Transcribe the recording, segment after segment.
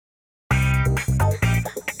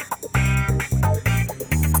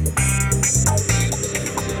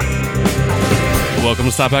Welcome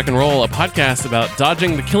to Stop Back and Roll, a podcast about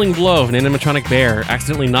dodging the killing blow of an animatronic bear,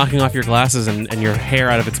 accidentally knocking off your glasses and your hair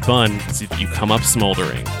out of its bun so that you come up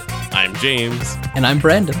smoldering. I'm James. And I'm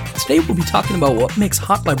Brandon. Today we'll be talking about what makes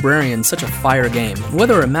Hot Librarian such a fire game, and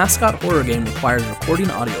whether a mascot horror game requires recording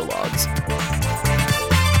audio logs.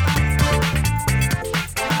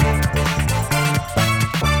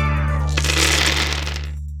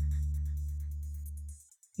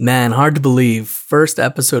 Man, hard to believe. First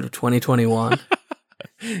episode of 2021.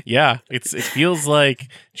 Yeah, it feels like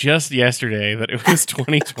just yesterday that it was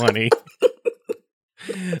 2020.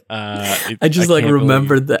 I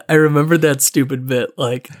remembered that. I remembered that stupid bit,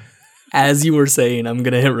 like, as you were saying, I'm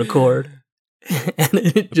going to hit record. And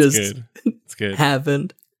it it's good.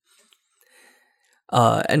 Happened.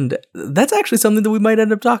 And that's actually something that we might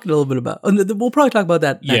end up talking a little bit about. We'll probably talk about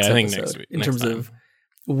that next episode. Next week. In terms of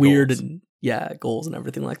weird goals. Goals and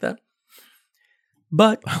everything like that.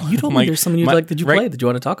 But you told me there's something that you played that you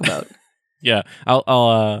want to talk about. Yeah.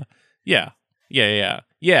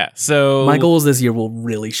 Yeah. So my goals this year will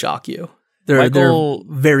really shock you. They're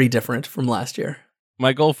very different from last year.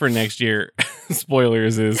 My goal for next year,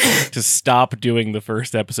 spoilers, is to stop doing the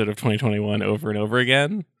first episode of 2021 over and over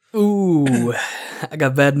again. Ooh, I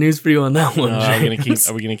got bad news for you on that one. Are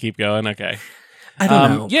we gonna keep going? Okay. I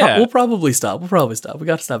don't know. Yeah, we'll probably stop. We got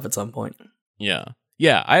to stop at some point. Yeah.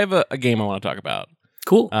 I have a game I want to talk about.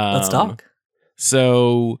 Cool. Let's talk.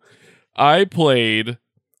 So, I played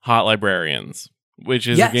Hot Librarians, which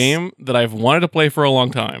is a game that I've wanted to play for a long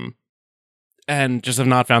time, and just have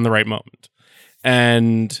not found the right moment.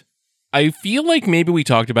 And I feel like maybe we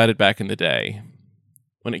talked about it back in the day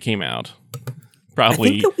when it came out. Probably.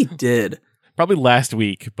 I think that we did. Probably last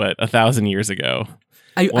week, but 1,000 years ago.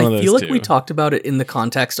 I feel like we talked about it in the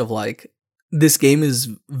context of like, this game is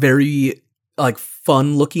very like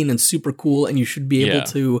fun looking and super cool, and you should be able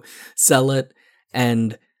to sell it.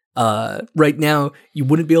 And right now you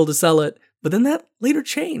wouldn't be able to sell it, but then that later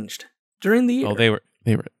changed during the year. Oh, they were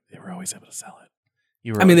always able to sell it.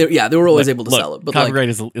 They were always able to sell it. But copyright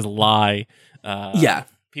is a lie. Yeah,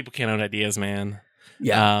 people can't own ideas, man.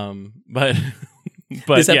 Yeah, but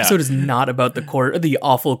this episode is not about the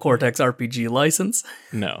awful Cortex RPG license.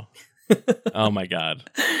 No. Oh my god.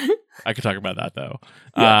 I could talk about that though.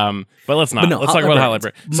 Yeah. But let's not. Let's talk about Hot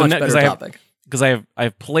Librarians. Much better topic. Because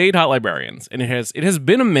I've played Hot Librarians, and it has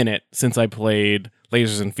been a minute since I played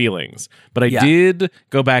Lasers and Feelings, but I did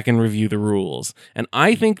go back and review the rules, and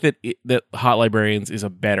I think that Hot Librarians is a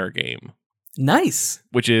better game. Nice.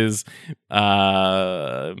 Which is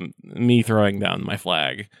me throwing down my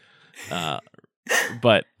flag.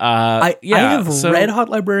 But I have read Hot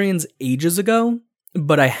Librarians ages ago,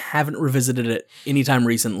 but I haven't revisited it anytime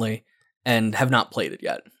recently, and have not played it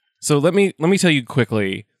yet. So let me tell you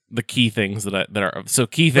quickly the key things that are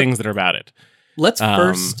about it. Let's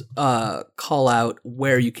first call out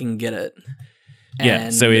where you can get it.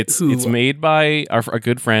 So it's made by our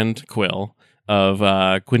good friend Quill of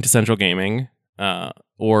Quintessential Gaming,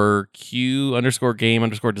 or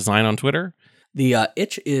Q_game_design on Twitter. The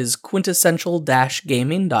itch is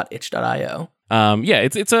quintessential-gaming.itch.io.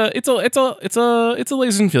 It's a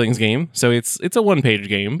Lasers and Feelings game. So it's a 1-page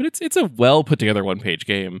game, but it's a well put together 1-page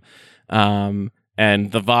game. And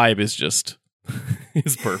the vibe is just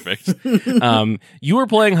is perfect. You were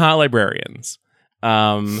playing Hot Librarians.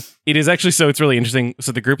 It is actually, so it's really interesting.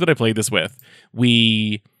 So the group that I played this with,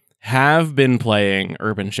 we have been playing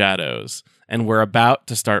Urban Shadows, and we're about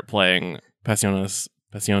to start playing Pasión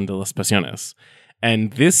de las Pasiones.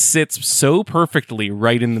 And this sits so perfectly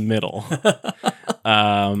right in the middle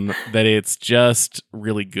that it's just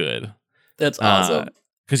really good. That's awesome.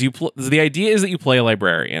 Because the idea is that you play a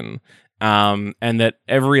librarian, and that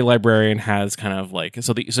every librarian has kind of like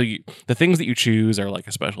the things that you choose are like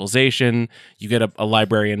a specialization. You get a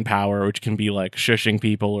librarian power, which can be like shushing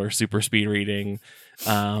people or super speed reading.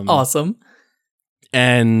 Awesome.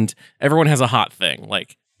 And everyone has a hot thing,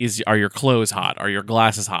 like. Are your clothes hot? Are your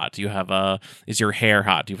glasses hot? Is your hair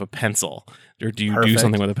hot? Do you have a pencil? Or do you do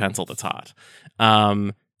something with a pencil that's hot?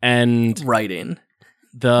 And writing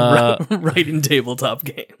tabletop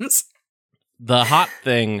games. The hot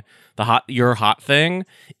thing, your hot thing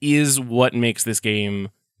is what makes this game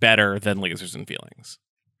better than Lasers and Feelings.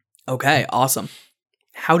 Okay, awesome.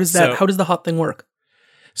 How does the hot thing work?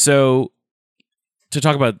 So, to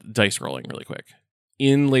talk about dice rolling really quick,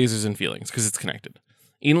 in Lasers and Feelings, because it's connected.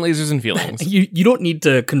 In Lasers and Feelings. You don't need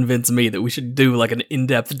to convince me that we should do like an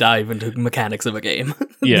in-depth dive into mechanics of a game.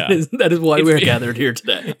 Yeah. that is why we're gathered here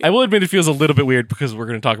today. I will admit it feels a little bit weird because we're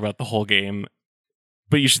going to talk about the whole game,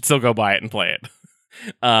 but you should still go buy it and play it.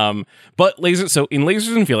 But so in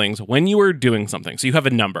Lasers and Feelings, when you are doing something, so you have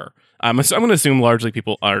a number. I'm going to assume largely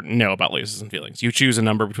people know about Lasers and Feelings. You choose a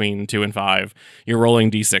number between 2 and 5. You're rolling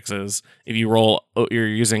d6s. If you roll, you're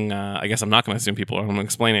using. I guess I'm not going to assume people. I'm going to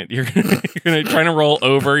explain it. You're going to try to roll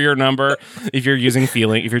over your number if you're using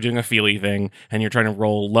feeling. If you're doing a feely thing, and you're trying to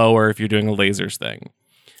roll lower if you're doing a lasers thing.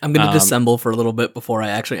 I'm going to dissemble for a little bit before I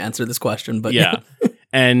actually answer this question. But yeah.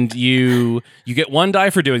 And you get 1 die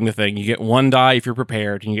for doing the thing. You get 1 die if you're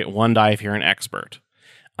prepared, and you get 1 die if you're an expert.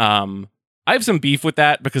 I have some beef with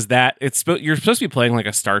that because you're supposed to be playing like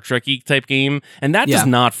a Star Trek-y type game, and that does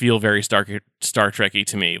not feel very Star Trek-y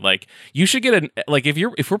to me. Like you should get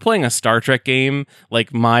if we're playing a Star Trek game,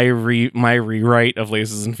 like my rewrite of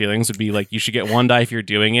Lasers and Feelings would be like you should get 1 die if you're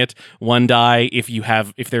doing it, 1 die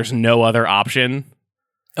if there's no other option.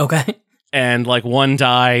 Okay. And like 1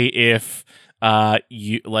 die if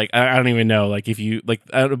you like I don't even know like if you like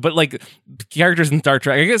but like characters in Star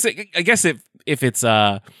Trek I guess if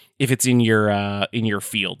it's in your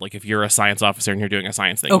field, like if you're a science officer and you're doing a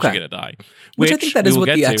science thing, you should get a die. Which I think that is what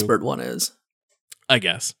the expert one is. I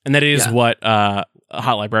guess. And that is what Hot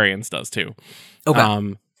Librarians does too.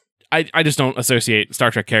 Okay. I just don't associate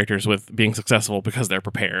Star Trek characters with being successful because they're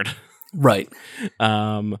prepared. Right.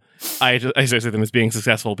 I associate them as being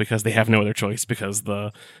successful because they have no other choice because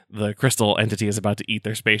the crystal entity is about to eat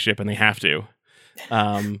their spaceship and they have to.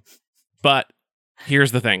 But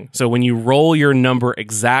here's the thing. So when you roll your number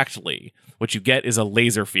exactly, what you get is a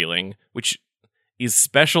laser feeling, which is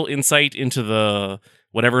special insight into the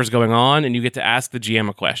whatever is going on, and you get to ask the GM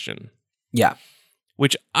a question. Yeah.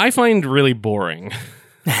 Which I find really boring.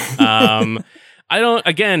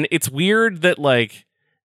 Again, it's weird that like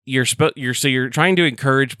you're trying to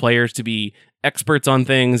encourage players to be experts on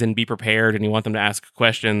things and be prepared, and you want them to ask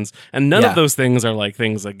questions, and none of those things are like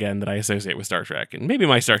things again that I associate with Star Trek. And maybe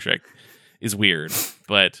my Star Trek is weird,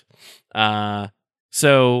 but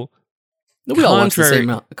so we all watch the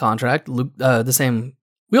same contract. Luke,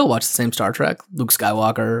 we all watch the same Star Trek. Luke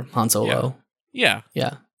Skywalker, Han Solo. Yeah.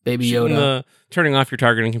 Baby Yoda. Turning off your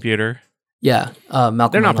targeting computer. Yeah,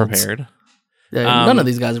 Malcolm. They're not Reynolds. prepared. None of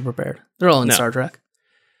these guys are prepared. They're all in Star Trek.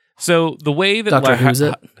 So the way that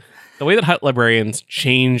the way that Hot Librarians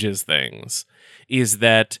changes things is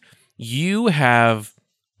that you have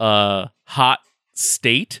a hot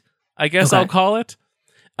state, I guess I'll call it.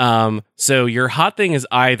 So your hot thing is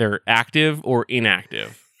either active or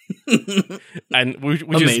inactive. And which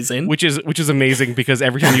is amazing because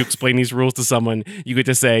every time you explain these rules to someone, you get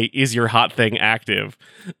to say, "Is your hot thing active?"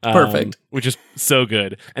 Perfect. Which is so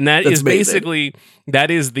good. And that's basically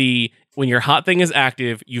when your hot thing is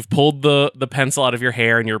active, you've pulled the pencil out of your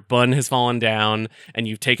hair and your bun has fallen down, and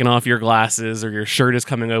you've taken off your glasses or your shirt is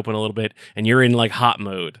coming open a little bit, and you're in like hot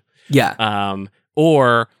mode. Yeah.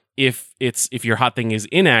 Or if your hot thing is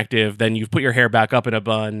inactive, then you've put your hair back up in a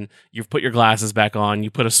bun, you've put your glasses back on,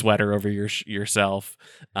 you put a sweater over yourself,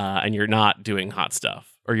 and you're not doing hot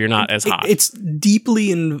stuff, or you're not as hot. It's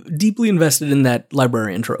deeply invested in that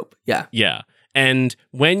librarian trope. Yeah. Yeah. And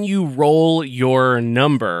when you roll your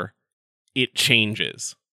number, it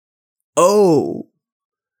changes. Oh.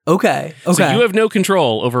 Okay. So you have no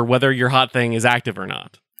control over whether your hot thing is active or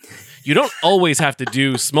not. You don't always have to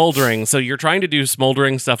do smoldering, so you're trying to do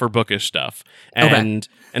smoldering stuff or bookish stuff, and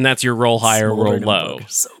that's your roll high or roll low.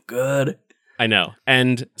 So good. I know.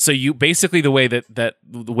 And so you basically the way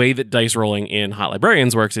that dice rolling in Hot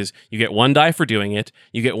Librarians works is you get 1 die for doing it.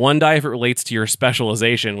 You get 1 die if it relates to your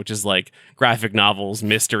specialization, which is like graphic novels,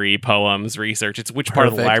 mystery, poems, research. It's which part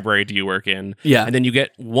of the library do you work in? Yeah. And then you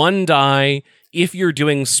get 1 die if you're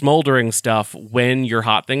doing smoldering stuff when your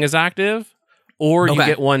hot thing is active. Or you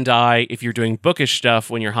get 1 die if you're doing bookish stuff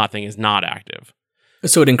when your hot thing is not active.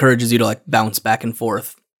 So it encourages you to like bounce back and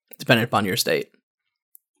forth depending upon your state.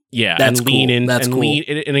 Yeah, that's and lean cool. in. That's and cool.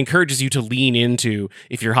 It encourages you to lean into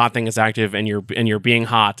if your hot thing is active and you're being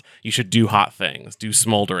hot, you should do hot things, do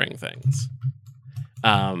smoldering things.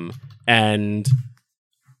 And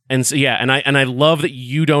so yeah, and I love that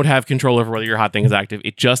you don't have control over whether your hot thing is active.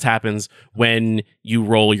 It just happens when you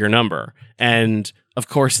roll your number. And of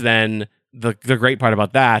course then the great part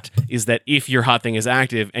about that is that if your hot thing is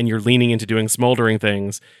active and you're leaning into doing smoldering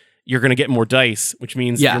things, you're going to get more dice, which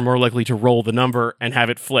means you're more likely to roll the number and have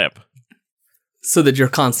it flip. So that you're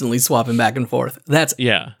constantly swapping back and forth. That's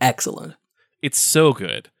excellent. It's so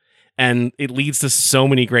good. And it leads to so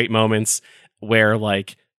many great moments where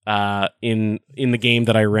like in the game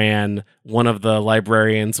that I ran, one of the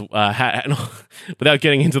librarians had, without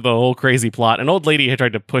getting into the whole crazy plot, an old lady had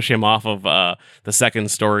tried to push him off of the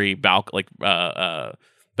second story balcony,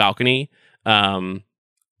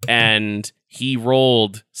 and he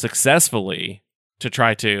rolled successfully, to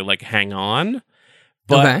try to like hang on,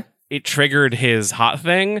 but it triggered his hot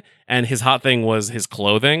thing, and his hot thing was his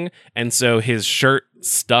clothing, and so his shirt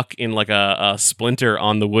stuck in like a splinter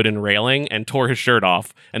on the wooden railing and tore his shirt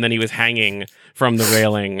off, and then he was hanging from the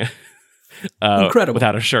railing Incredible.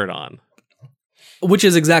 without a shirt on. Which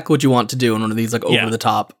is exactly what you want to do in one of these like over the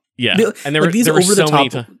top. Yeah. And there were these over the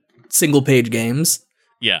top single page games.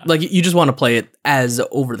 Yeah. Like you just want to play it as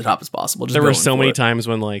over the top as possible. Just there were so many times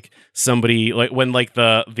when like somebody like when like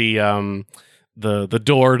the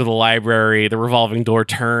door to the library, the revolving door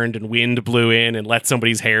turned and wind blew in and let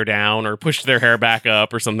somebody's hair down or pushed their hair back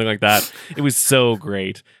up or something like that. It was so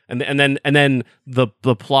great. And then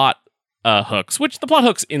the plot hooks, which the plot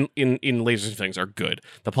hooks in Lasers and Feelings are good.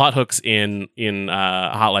 The plot hooks in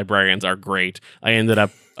Hot Librarians are great. I ended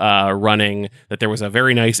up running that there was a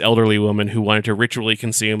very nice elderly woman who wanted to ritually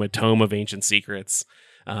consume a tome of ancient secrets.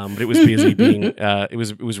 But it was busy being it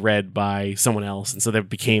was read by someone else, and so there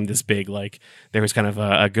became this big like there was kind of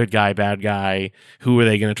a good guy, bad guy. Who are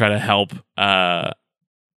they going to try to help?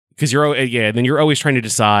 Because then you're always trying to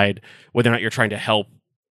decide whether or not you're trying to help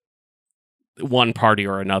one party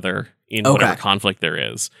or another in whatever conflict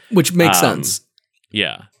there is, which makes sense.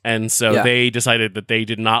 Yeah, and so they decided that they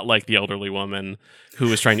did not like the elderly woman who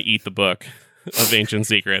was trying to eat the book of ancient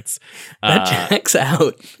secrets. That checks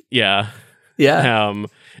out. Yeah. Yeah.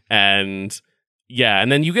 And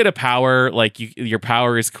then you get a power, like your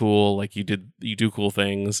power is cool, like you do cool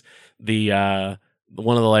things. The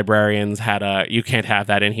one of the librarians had a you can't have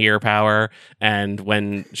that in here power, and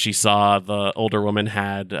when she saw the older woman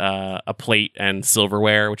had a plate and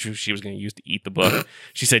silverware which she was going to use to eat the book,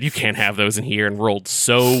 she said you can't have those in here, and rolled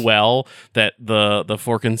so well that the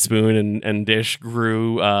fork and spoon and dish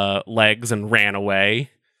grew legs and ran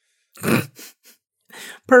away.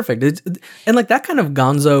 Perfect. And like that kind of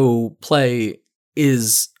gonzo play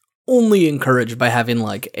is only encouraged by having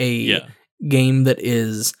like a game that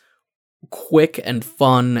is quick and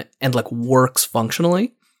fun and like works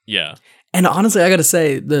functionally. Yeah. And honestly, I gotta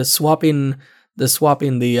say, the swapping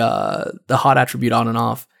the hot attribute on and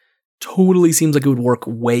off totally seems like it would work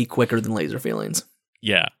way quicker than Laser Feelings.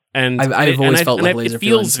 Yeah. And I've always felt like Laser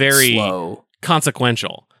Feelings very slow.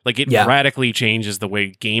 Consequential. Like it radically changes the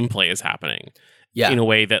way gameplay is happening. Yeah. In a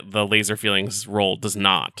way that the Laser Feelings role does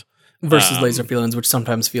not. Versus Laser Feelings, which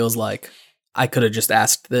sometimes feels like I could have just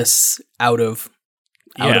asked this out of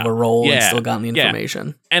a role and still gotten the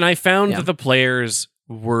information. And I found that the players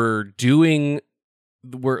were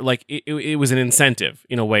like it was an incentive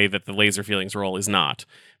in a way that the Laser Feelings role is not,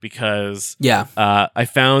 because I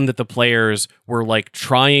found that the players were like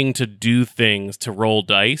trying to do things to roll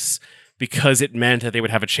dice because it meant that they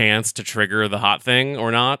would have a chance to trigger the hot thing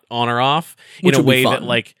or not, on or off, in a way that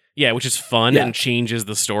like which is fun and changes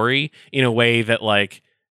the story in a way that like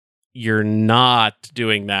you're not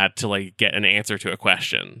doing that to like get an answer to a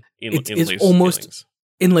question in Lasers almost and Feelings.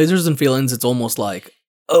 In Lasers and Feelings, it's almost like,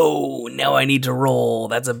 oh, now I need to roll.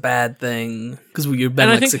 That's a bad thing, because you've been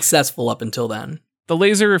like successful up until then. The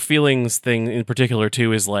Laser Feelings thing in particular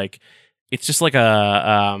too is like it's just like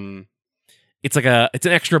it's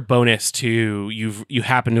an extra bonus to you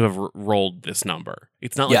happen to have rolled this number.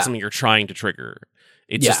 It's not like something you're trying to trigger.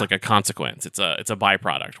 It's just like a consequence. It's a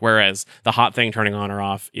byproduct. Whereas the hot thing turning on or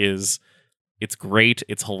off it's great.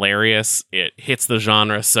 It's hilarious. It hits the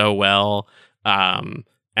genre so well.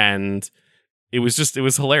 And it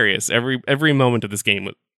was hilarious. Every moment of this game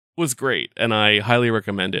was great, and I highly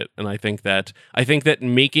recommend it. And I think that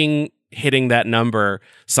hitting that number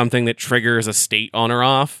something that triggers a state on or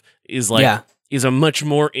off is like is a much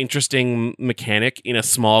more interesting mechanic in a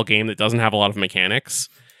small game that doesn't have a lot of mechanics,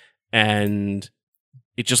 and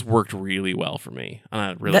it just worked really well for me, and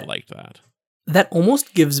I really liked that. That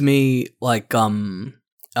almost gives me like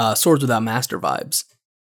Swords Without Master vibes,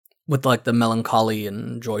 with like the melancholy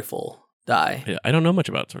and joyful die. Yeah, I don't know much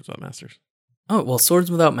about Swords Without Masters. Oh, well,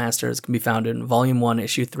 Swords Without Masters can be found in Volume 1,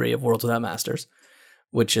 Issue 3 of Worlds Without Masters,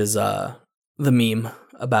 which is the meme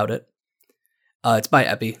about it. It's by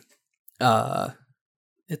Epi.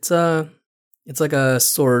 It's like a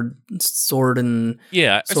sword and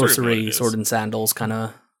sorcery, sword and sandals kind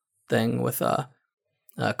of thing with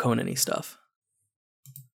Conan-y stuff.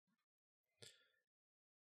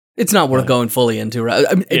 It's not worth going fully into, right?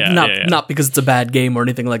 I mean, not because it's a bad game or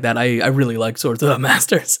anything like that. I really like Swords Without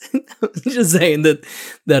Masters. Just saying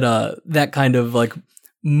that kind of like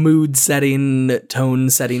mood setting,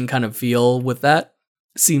 tone setting kind of feel with that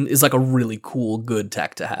is like a really cool, good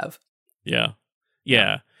tech to have.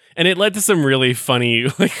 Yeah. And it led to some really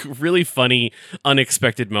funny,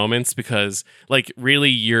 unexpected moments, because like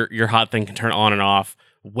really your hot thing can turn on and off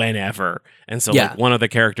whenever. And so like one of the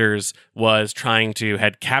characters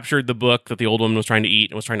had captured the book that the old woman was trying to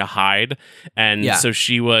eat and was trying to hide. And so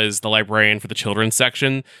she was the librarian for the children's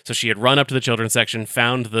section. So she had run up to the children's section,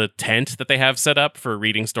 found the tent that they have set up for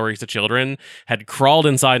reading stories to children, had crawled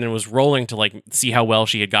inside and was rolling to like see how well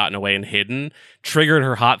she had gotten away and hidden, triggered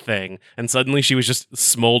her hot thing, and suddenly she was just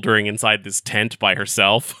smoldering inside this tent by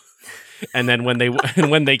herself. And then when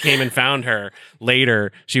they came and found her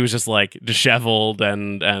later, she was just like disheveled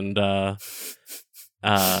and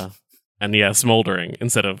smoldering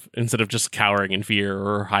instead of just cowering in fear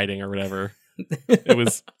or hiding or whatever. It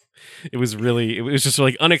was just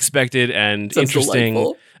like unexpected and Sounds interesting.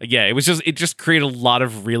 Delightful. Yeah, it just created a lot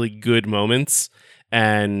of really good moments,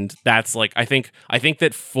 and that's like I think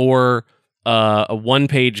that for a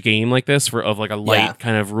one-page game like this of like a light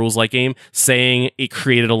kind of rules-like game, saying it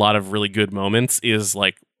created a lot of really good moments is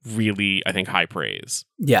like really, I think, high praise.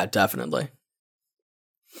 Yeah, definitely.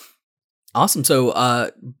 Awesome.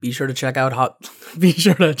 So be sure to check out Hot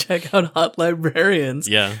Librarians.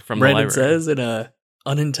 Yeah, from Brandon the library. says in a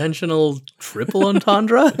unintentional triple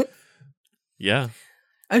entendre. Yeah.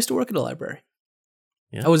 I used to work at a library.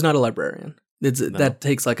 Yeah. I was not a librarian. That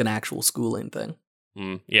takes like an actual schooling thing.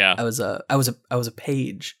 Yeah. I was a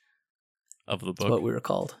page of the book. That's what we were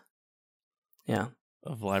called. Yeah.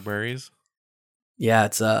 Of libraries. Yeah,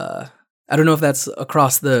 it's I don't know if that's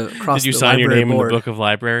across the Did you sign your name board. in the book of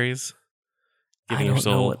libraries? Giving your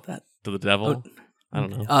soul to the devil? I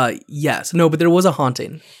don't know. Yes. No, but there was a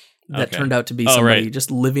haunting that turned out to be somebody just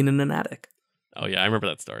living in an attic. Oh yeah, I remember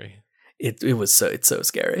that story. It's so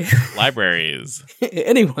scary. Libraries.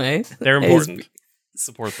 Anyway, they're important.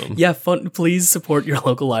 Support them. Yeah, Please support your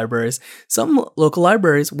local libraries. Some local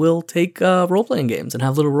libraries will take role-playing games and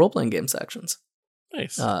have little role-playing game sections.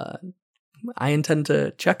 Nice. I intend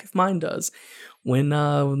to check if mine does when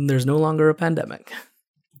there's no longer a pandemic.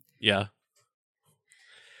 Yeah.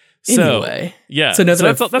 Anyway, yeah. So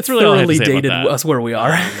that's really all I have to say dated about that. us where we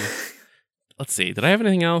are. Let's see. Did I have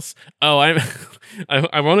anything else? Oh,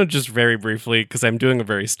 I want to just very briefly, because I'm doing a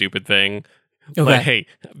very stupid thing. Okay. But hey,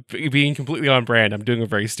 being completely on brand, I'm doing a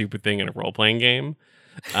very stupid thing in a role-playing game.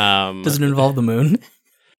 Does it involve the moon?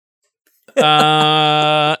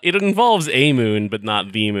 It involves a moon, but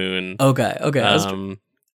not the moon. Okay.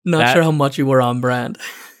 Not sure how much you were on brand.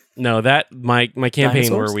 No, that my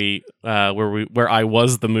campaign Dinosaurs? where I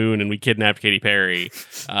was the moon and we kidnapped Katy Perry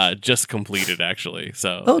just completed actually.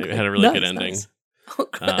 So it had a really good ending. Nice.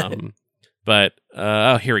 Okay. But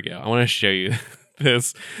here we go. I want to show you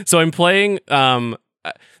this. So I'm playing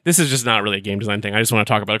this is just not really a game design thing. I just want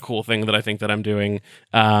to talk about a cool thing that I think that I'm doing.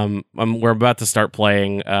 We're about to start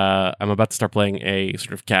playing I'm about to start playing a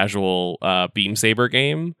sort of casual Beam Saber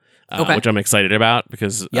game. Which I'm excited about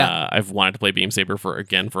because I've wanted to play Beam Saber for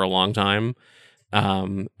a long time.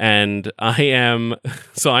 And I'm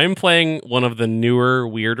playing one of the newer,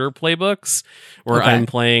 weirder playbooks where I'm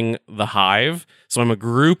playing the Hive. So I'm a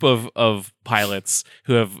group of pilots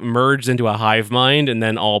who have merged into a hive mind and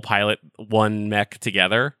then all pilot one mech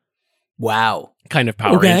together. Wow. Kind of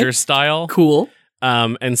Power Rangers style. Cool.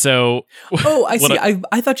 And so... Oh, I see.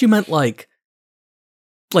 I thought you meant like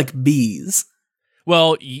bees.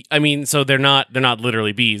 Well, I mean, so they're not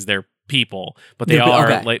literally bees; they're people, but they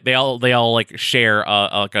are like they all like share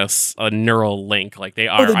a neural link. Like they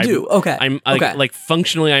are. Oh, they do. Okay. I'm like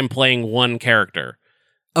functionally, I'm playing one character.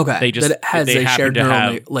 Okay. They just that has a shared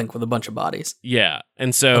neural link with a bunch of bodies. Yeah,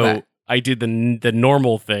 and so I did the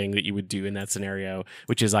normal thing that you would do in that scenario,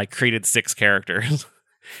 which is I created 6 characters,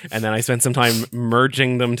 and then I spent some time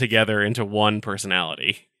merging them together into one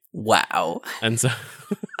personality. Wow. And so.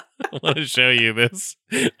 I want to show you this.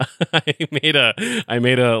 I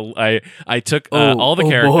took all the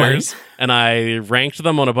characters and I ranked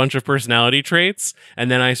them on a bunch of personality traits,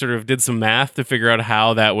 and then I sort of did some math to figure out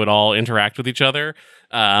how that would all interact with each other.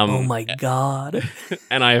 Oh my god!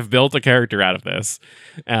 And I have built a character out of this,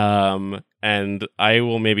 and I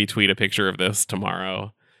will maybe tweet a picture of this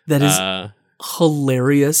tomorrow. That is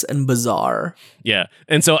hilarious and bizarre. Yeah.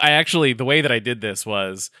 And so the way that I did this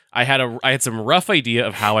was I had some rough idea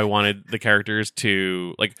of how I wanted the characters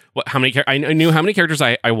to I knew how many characters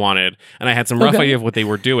I wanted, and I had some rough idea of what they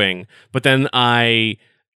were doing, but then I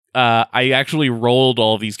actually rolled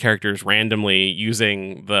all these characters randomly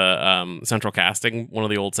using the central casting, one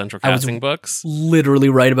of the old central casting books. Literally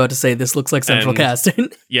right about to say this looks like central casting.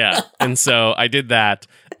 Yeah. And so I did that.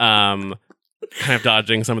 Kind of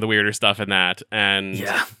dodging some of the weirder stuff in that, and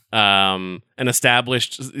and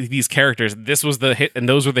established these characters. This was and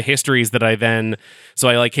those were the histories that I then. So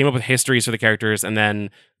I like came up with histories for the characters, and then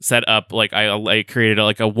set up like I created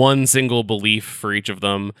like a one single belief for each of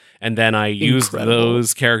them, and then I used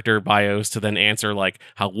those character bios to then answer like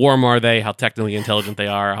how warm are they, how technically intelligent they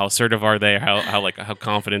are, how assertive are they, how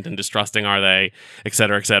confident and distrusting are they, et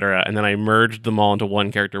cetera, and then I merged them all into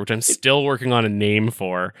one character, which I'm still working on a name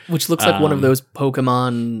for, which looks like one of those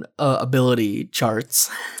Pokemon ability charts.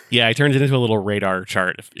 Yeah, I turned it into a little radar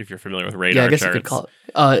chart, if you're familiar with radar charts. Yeah, I guess you could call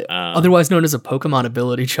it. Otherwise known as a Pokemon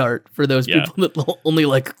ability chart for those people that only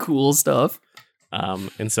like cool stuff.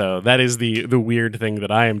 And so that is the weird thing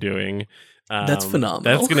that I am doing. That's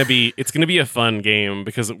phenomenal. It's gonna be a fun game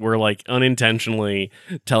because we're like unintentionally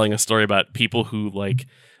telling a story about people who like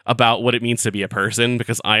about what it means to be a person,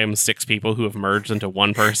 because I am 6 people who have merged into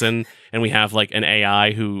one person, and we have like an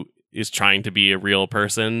AI who is trying to be a real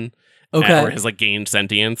person. Okay. Or has like gained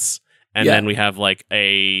sentience, and then we have like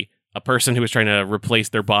a person who is trying to replace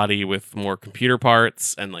their body with more computer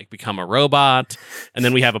parts and like become a robot, and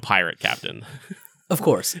then we have a pirate captain. Of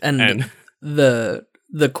course, and the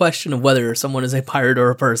question of whether someone is a pirate or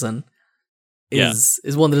a person is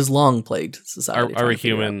one that has long plagued society. Are we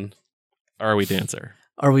human? Or are we dancer?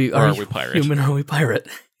 Are we pirate? Human? Or are we pirate?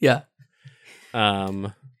 Yeah.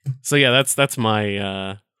 So yeah, that's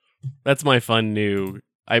my fun new.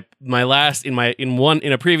 In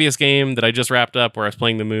a previous game that I just wrapped up where I was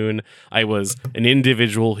playing the moon, I was an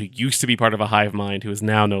individual who used to be part of a hive mind who is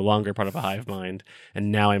now no longer part of a hive mind, and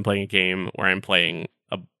now I'm playing a game where I'm playing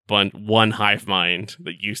one hive mind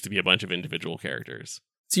that used to be a bunch of individual characters.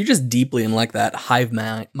 So you're just deeply in like that hive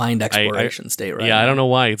mind exploration state, right? Yeah, now. I don't know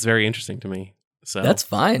why. It's very interesting to me. So that's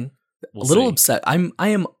fine. We'll a little see. upset. I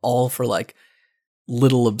am all for like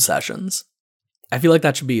little obsessions. I feel like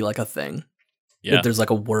that should be like a thing. Yeah. That there's like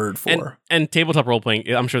a word for. And tabletop role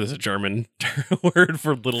playing, I'm sure there's a German word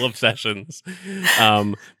for little obsessions.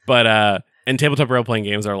 But tabletop role playing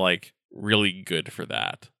games are like really good for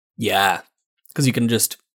that. Yeah. Because you can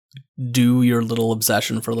just do your little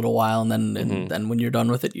obsession for a little while, and then when you're done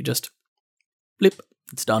with it, you just blip,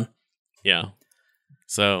 it's done. Yeah.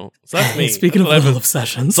 So that's me. Speaking of little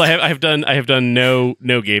obsessions, so I have done no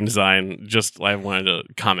game design. Just I wanted to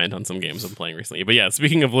comment on some games I'm playing recently. But yeah,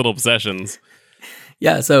 speaking of little obsessions.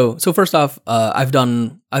 Yeah, so first off, I've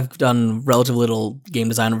done relatively little game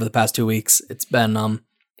design over the past 2 weeks. It's been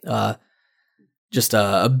just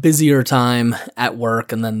a busier time at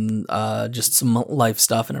work, and then just some life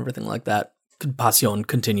stuff and everything like that. Passion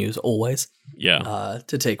continues always. Yeah.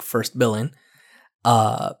 To take first billing.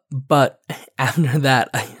 But after that,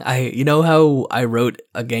 I you know how I wrote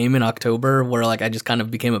a game in October where like I just kind of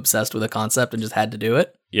became obsessed with a concept and just had to do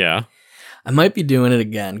it? Yeah. I might be doing it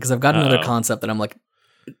again because I've got another concept that I'm like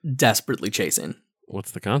desperately chasing.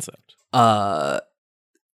 What's the concept? I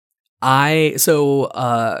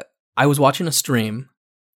was watching a stream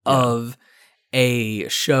of a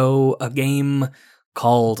game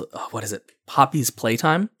called what is it? Poppy's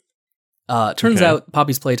Playtime. Turns out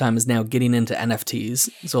Poppy's Playtime is now getting into NFTs,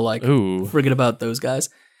 so like forget about those guys.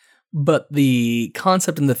 But the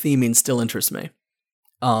concept and the theming still interests me,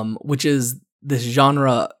 which is this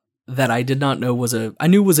genre that I did not know was I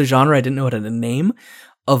knew was a genre, I didn't know it had a name,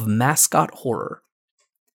 of mascot horror.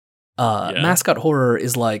 Mascot horror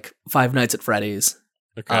is like Five Nights at Freddy's,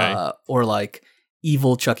 or like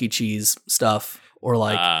evil Chuck E. Cheese stuff, or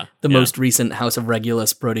like the most recent House of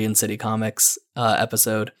Regulus Protean City Comics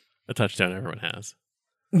episode. A touchstone everyone has.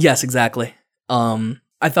 Yes, exactly.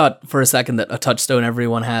 I thought for a second that A Touchstone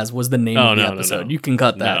Everyone Has was the name of the episode. No. You can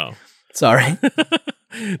cut that. No. Sorry.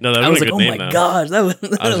 No, that was a good name, though. Gosh, that was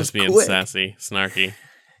I was just being quick. sassy, snarky.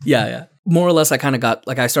 Yeah. More or less, I kind of got,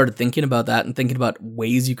 like, I started thinking about that and thinking about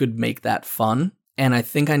ways you could make that fun, and I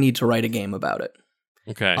think I need to write a game about it.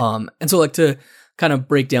 Okay. And so, like, to kind of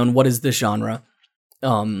break down what is this genre,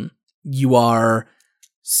 you are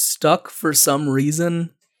stuck for some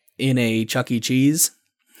reason in a Chuck E. Cheese,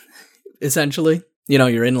 essentially. You know,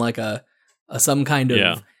 you're in, like, a some kind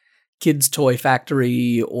of kids' toy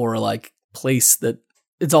factory or, like, place that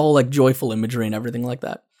it's all like joyful imagery and everything like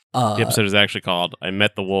that. The episode is actually called "I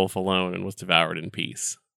Met the Wolf Alone and Was Devoured in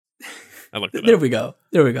Peace." I looked it up.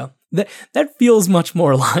 There we go. That feels much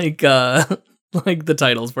more like like the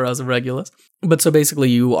titles for House of Regulus. But so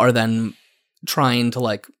basically, you are then trying to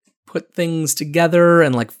like put things together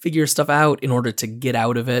and like figure stuff out in order to get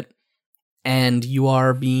out of it, and you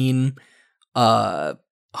are being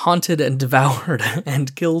haunted and devoured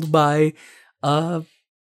and killed by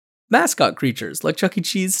mascot creatures, like Chuck E.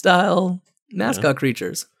 Cheese style mascot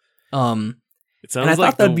creatures. It sounds and I like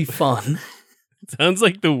thought that'd be fun. Sounds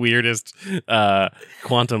like the weirdest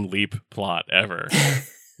Quantum Leap plot ever.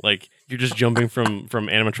 Like, you're just jumping from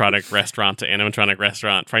animatronic restaurant to animatronic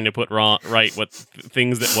restaurant, trying to put right what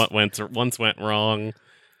things that once went wrong,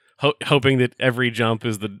 hoping that every jump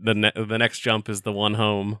is the next jump is the one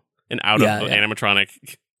home and out of the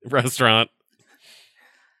animatronic restaurant.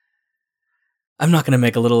 I'm not going to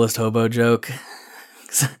make a Littlest Hobo joke.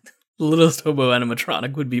 The Littlest Hobo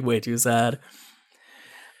animatronic would be way too sad.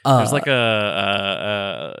 There's like what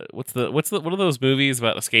are those movies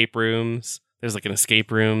about escape rooms? There's like an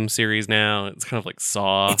escape room series now. It's kind of like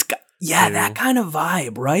Saw. It's got, that kind of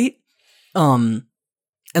vibe, right? And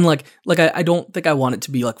I don't think I want it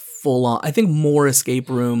to be like full on. I think more escape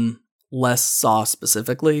room, less Saw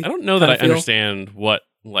specifically. I don't know that I understand what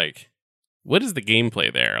is the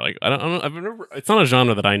gameplay there? Like, it's not a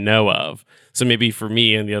genre that I know of. So maybe for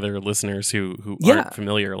me and the other listeners who aren't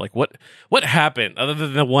familiar, like what happened other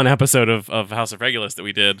than the one episode of House of Regulus that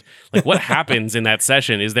we did? Like, what happens in that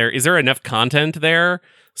session? Is there enough content there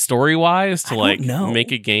story wise to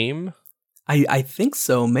make a game? I think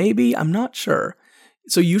so. Maybe, I'm not sure.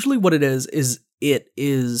 So usually what it is it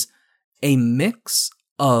is a mix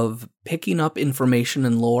of picking up information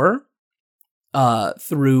and lore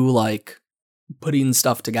through like putting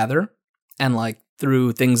stuff together and like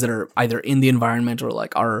through things that are either in the environment or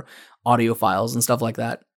like our audio files and stuff like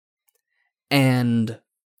that, and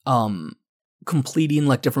completing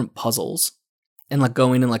like different puzzles and like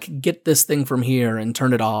going and like get this thing from here and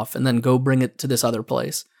turn it off and then go bring it to this other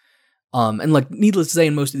place, and like needless to say,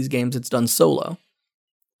 in most of these games it's done solo.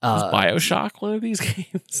 Is BioShock one of these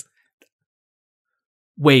games?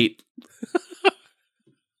 Wait.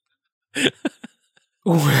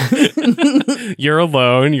 You're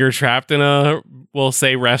alone. You're trapped in a, we'll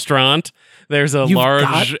say, restaurant. There's a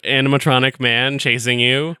large animatronic man chasing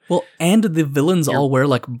you. Well, and the villains all wear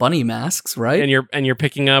like bunny masks, right? And you're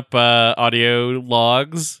picking up audio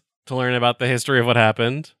logs to learn about the history of what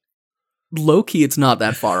happened. Low key, it's not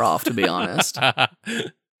that far off, to be honest.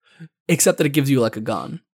 Except that it gives you like a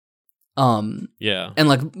gun. Yeah, and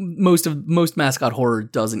like most mascot horror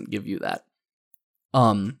doesn't give you that.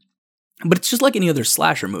 But it's just like any other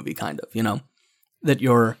slasher movie, kind of, you know, that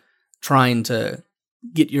you're trying to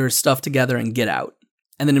get your stuff together and get out.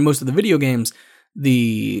 And then in most of the video games,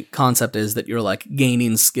 the concept is that you're like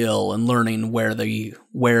gaining skill and learning where the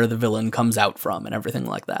villain comes out from and everything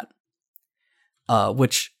like that.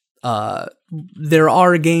 There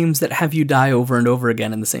are games that have you die over and over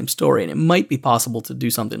again in the same story, and it might be possible to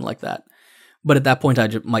do something like that. But at that point, I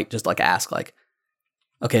might just like ask, like,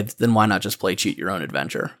 okay, then why not just play Cheat Your Own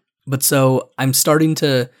Adventure? But so I'm starting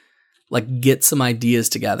to like get some ideas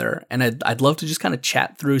together, and I'd love to just kind of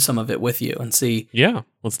chat through some of it with you and see. Yeah,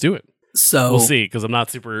 let's do it. So we'll see, because I'm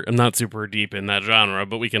not super deep in that genre,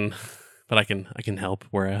 but I can help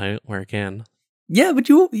where I can. Yeah, but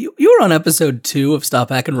you were on episode 2 of Stop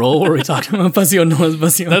Hack and Roll where we talked about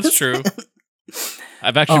Pasiones. That's true.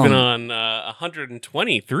 I've actually been on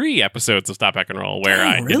 123 episodes of Stop Hack and Roll where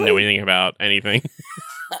I didn't know anything about anything.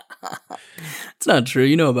 It's not true.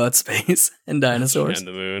 You know about space and dinosaurs and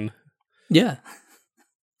the moon. Yeah.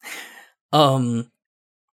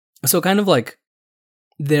 So kind of like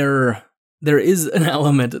there is an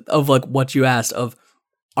element of like what you asked of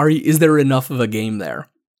is there enough of a game there?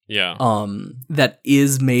 Yeah. That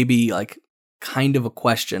is maybe like kind of a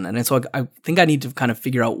question. And so I think I need to kind of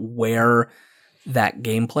figure out where that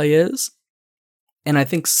gameplay is. And I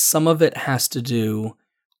think some of it has to do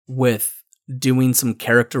with doing some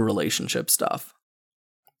character relationship stuff.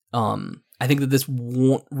 I think that this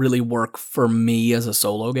won't really work for me as a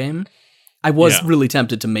solo game. I was really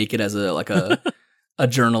tempted to make it as a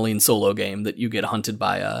journaling solo game that you get hunted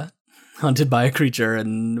by a creature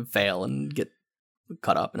and fail and get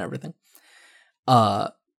cut up and everything.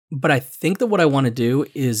 But I think that what I want to do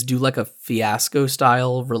is do like a Fiasco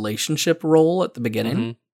style relationship role at the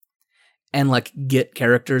beginning, and like get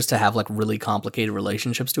characters to have like really complicated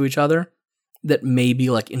relationships to each other that maybe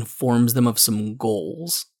like informs them of some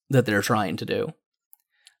goals that they're trying to do.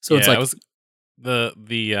 So it's like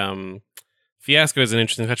the Fiasco is an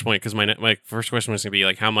interesting touch point, because my first question was going to be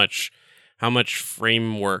like, how much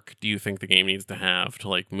framework do you think the game needs to have to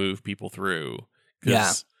like move people through?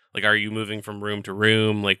 Yeah. Like, are you moving from room to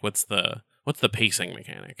room? Like, what's the pacing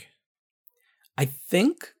mechanic? I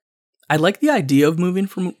think I like the idea of moving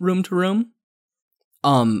from room to room.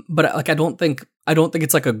 But like I don't think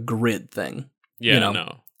it's like a grid thing. Yeah, you know?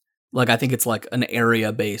 No. Like I think it's like an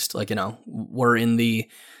area based, like, you know, we're in the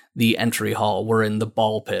entry hall, we're in the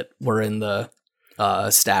ball pit, we're in the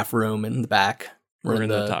staff room in the back. We're in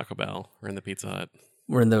the Taco Bell, we're in the Pizza Hut.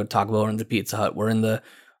 We're in the Taco Bell, we're in the Pizza Hut, we're in the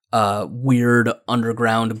weird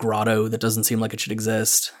underground grotto that doesn't seem like it should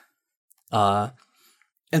exist. And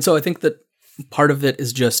so I think that part of it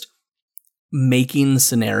is just making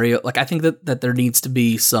scenario. Like, I think that there needs to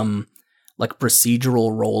be some like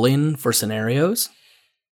procedural rolling for scenarios.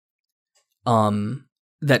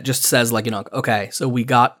 That just says like, okay, so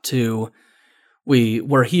we're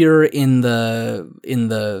here in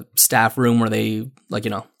the staff room where they like,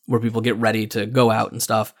 where people get ready to go out and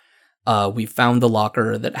stuff. We found the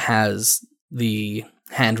locker that has the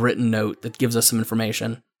handwritten note that gives us some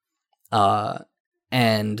information.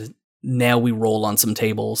 And now we roll on some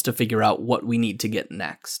tables to figure out what we need to get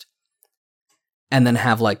next. And then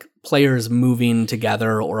have like players moving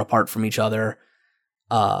together or apart from each other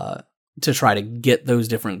to try to get those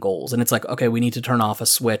different goals. And it's like, okay, we need to turn off a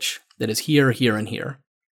switch that is here, here, and here.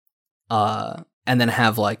 And then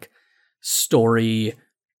have like story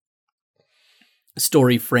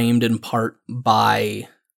framed in part by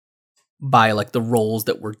like the roles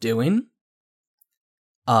that we're doing.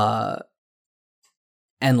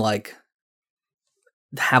 And like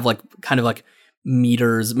have like kind of like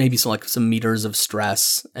meters, maybe some meters of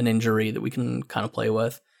stress and injury that we can kind of play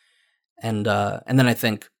with. And then I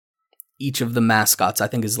think each of the mascots I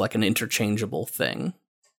think is like an interchangeable thing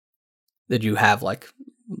that you have. Like,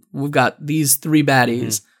 we've got these 3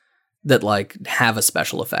 baddies that like have a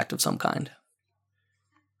special effect of some kind.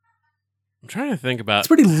 I'm trying to think about it's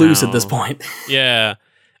pretty loose at this point. Yeah.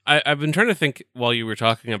 I've been trying to think while you were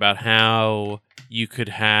talking about how you could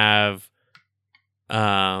have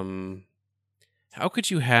how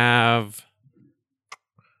could you have...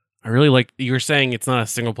 I really like... You were saying it's not a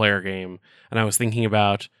single-player game, and I was thinking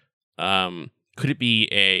about, could it be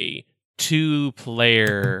a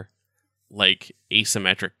 2-player, like,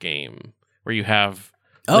 asymmetric game, where you have...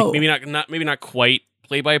 like, maybe not quite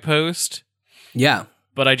play-by-post? Yeah.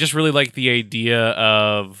 But I just really like the idea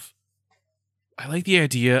of...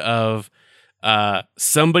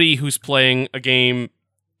 somebody who's playing a game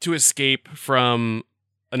to escape from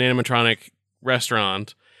an animatronic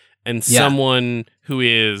restaurant and someone who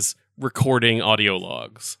is recording audio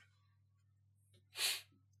logs.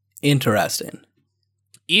 Interesting.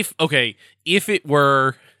 If it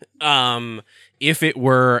were a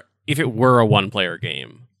 1-player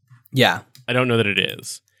game. Yeah. I don't know that it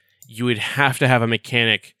is. You would have to have a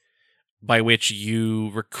mechanic by which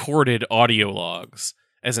you recorded audio logs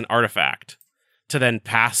as an artifact to then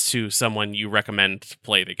pass to someone you recommend to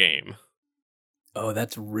play the game. Oh,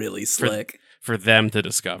 that's really slick. For them to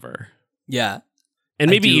discover. Yeah.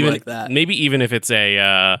 And maybe even like that. Maybe even if it's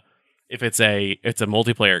a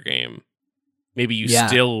multiplayer game, maybe you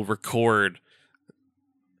still record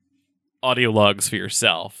audio logs for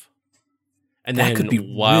yourself. And that then could be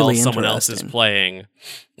while really someone else is playing,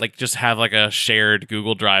 like just have like a shared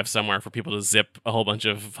Google Drive somewhere for people to zip a whole bunch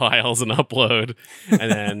of files and upload.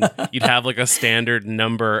 And then you'd have like a standard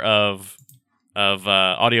number of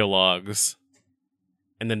audio logs,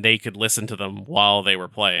 and then they could listen to them while they were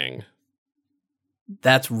playing.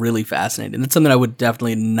 That's really fascinating. That's something I would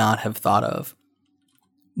definitely not have thought of.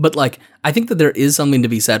 But like, I think that there is something to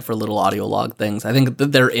be said for little audio log things. I think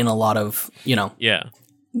that they're in a lot of,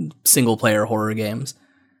 single player horror games.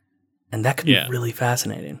 And that could be really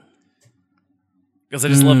fascinating. Because I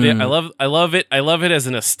just loved it. I love it. I love it as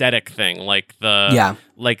an aesthetic thing. Like the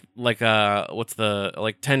what's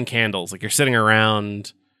the 10 candles. Like you're sitting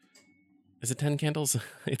around. Is it 10 candles?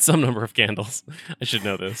 It's some number of candles. I should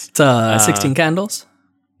know this. It's 16 candles?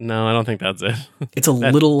 No, I don't think that's it. It's a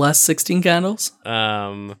little less 16 candles?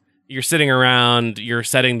 You're sitting around, you're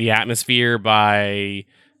setting the atmosphere by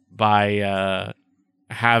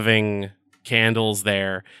having candles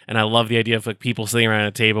there. And I love the idea of like people sitting around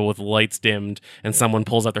a table with lights dimmed and someone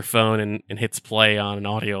pulls out their phone and hits play on an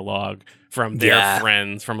audio log from their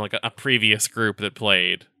friends, from like a previous group that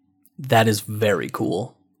played. That is very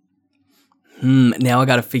cool. Now I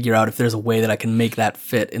got to figure out if there's a way that I can make that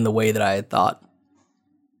fit in the way that I had thought.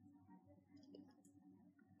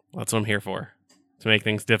 Well, that's what I'm here for, to make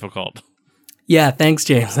things difficult. Yeah, thanks,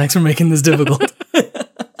 James. Thanks for making this difficult.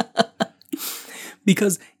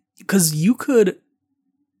 Because you could,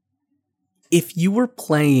 if you were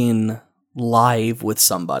playing live with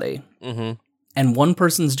somebody, and one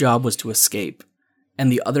person's job was to escape,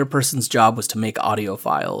 and the other person's job was to make audio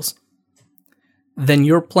files, then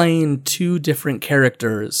you're playing 2 different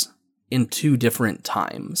characters in 2 different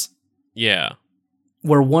times. Yeah.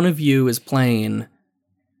 Where one of you is playing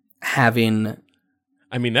having...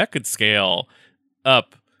 I mean, that could scale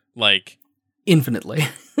up, like... infinitely.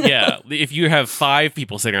 Yeah. If you have 5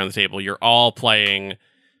 people sitting around the table, you're all playing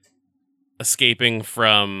escaping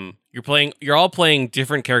from You're all playing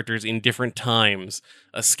different characters in different times,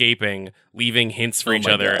 escaping, leaving hints for each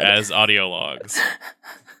other as audio logs.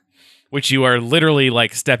 Which you are literally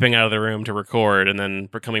like stepping out of the room to record and then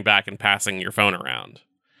coming back and passing your phone around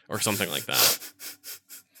or something like that.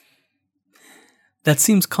 That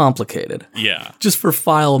seems complicated. Yeah. Just for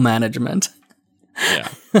file management. Yeah.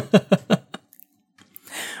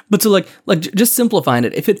 But so like just simplifying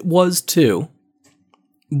it, if it was 2,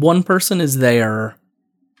 one person is there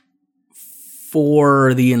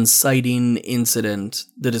for the inciting incident,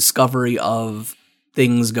 the discovery of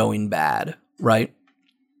things going bad, right?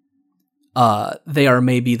 They are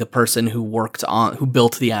maybe the person who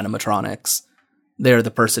built the animatronics. They're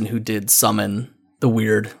the person who did summon the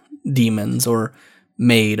weird demons or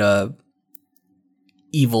made a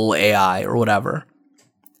evil AI or whatever.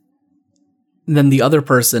 And then the other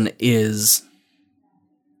person is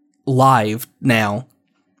live now,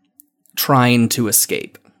 trying to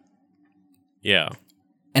escape. Yeah.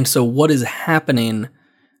 And so what is happening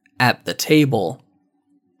at the table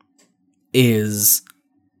is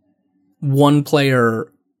one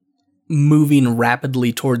player moving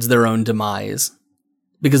rapidly towards their own demise,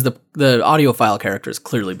 because the audiophile character has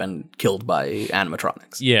clearly been killed by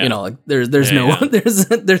animatronics. Yeah. You know, like there's no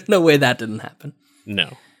way that didn't happen.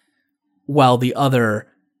 No. While the other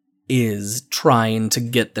is trying to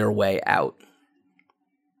get their way out.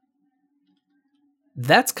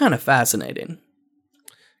 That's kind of fascinating.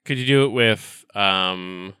 Could you do it with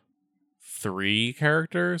 3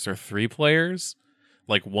 characters or 3 players?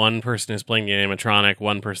 Like one person is playing the animatronic,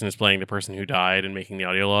 one person is playing the person who died and making the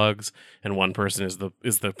audio logs, and one person is the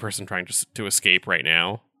person trying to escape right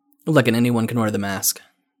now. Like an Anyone Can Wear the Mask.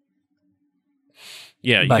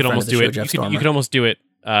 Yeah, you could almost do it. You could almost do it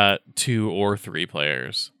 2 or 3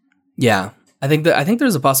 players. Yeah, I think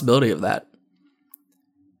there's a possibility of that.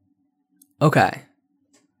 Okay.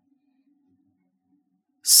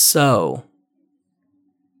 So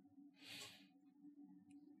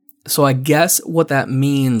I guess what that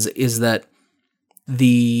means is that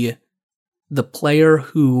the player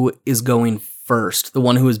who is going first, the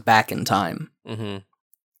one who is back in time,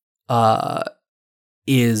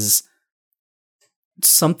 is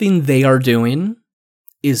something they are doing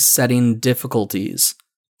is setting difficulties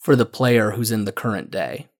for the player who's in the current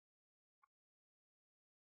day.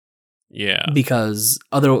 Yeah. Because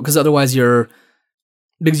otherwise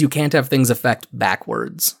because you can't have things affect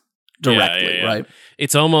backwards directly, right?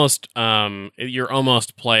 It's almost you're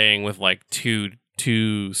almost playing with like two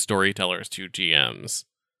storytellers, 2 GMs.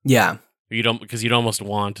 Yeah. You'd almost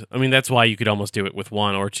want, I mean, that's why you could almost do it with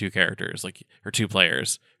 1 or 2 characters, like, or 2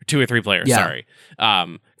 players, or 2 or 3 players, sorry.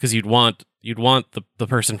 Because you'd want the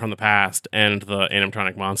person from the past and the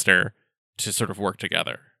animatronic monster to sort of work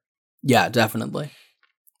together. Yeah, definitely.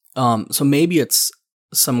 So maybe it's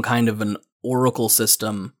some kind of an oracle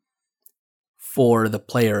system for the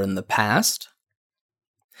player in the past.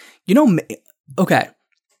 You know, okay.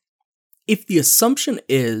 If the assumption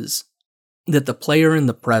is that the player in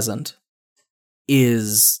the present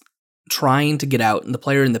is trying to get out and the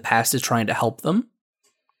player in the past is trying to help them,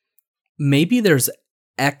 maybe there's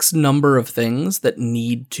X number of things that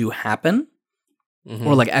need to happen,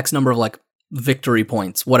 or like X number of like victory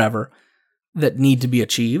points, whatever, that need to be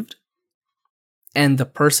achieved. And the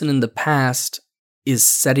person in the past is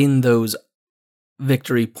setting those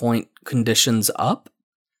victory point conditions up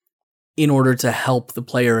in order to help the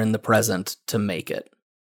player in the present to make it.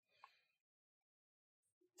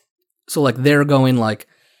 So like they're going like,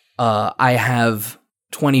 I have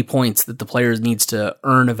 20 points that the player needs to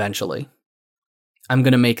earn eventually. I'm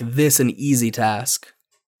going to make this an easy task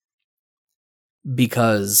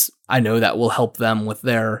because I know that will help them with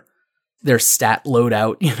their stat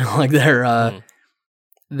loadout, you know, like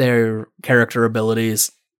their character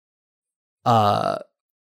abilities. But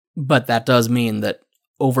that does mean that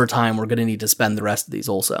over time we're going to need to spend the rest of these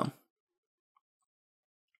also.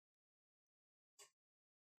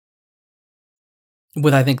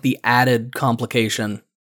 With, I think, the added complication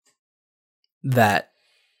that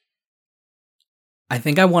I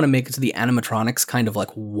think I want to make it to the animatronics kind of like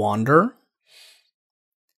wander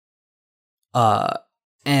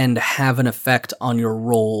and have an effect on your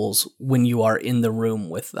rolls when you are in the room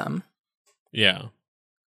with them. Yeah.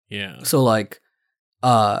 Yeah. So like,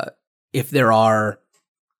 if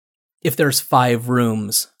there's 5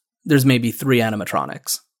 rooms, there's maybe 3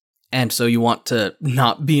 animatronics. And so you want to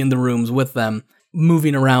not be in the rooms with them.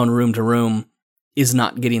 Moving around room to room is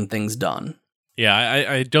not getting things done.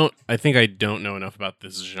 Yeah, I think I don't know enough about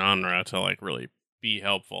this genre to like really be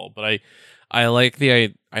helpful, but I like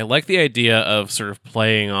the idea of sort of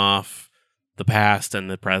playing off the past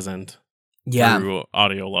and the present through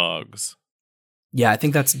audio logs. Yeah, I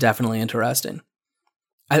think that's definitely interesting.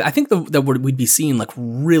 I think that we'd be seeing like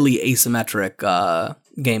really asymmetric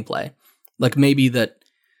gameplay. Like maybe that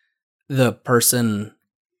the person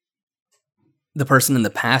in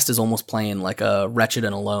the past is almost playing like a Wretched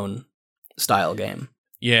and Alone style game.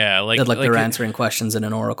 Yeah, like they're answering questions in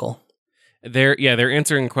an oracle. They're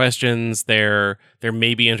answering questions. They're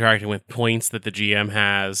maybe interacting with points that the GM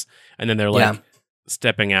has, and then they're like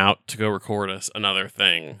stepping out to go record another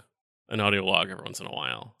thing, an audio log every once in a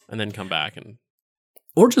while, and then come back and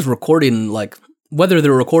or just recording, like whether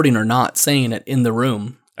they're recording or not, saying it in the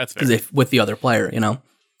room. That's fair. With the other player, you know,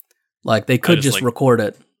 like they could just record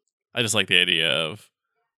it. I just like the idea of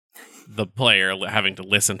the player having to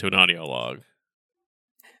listen to an audio log.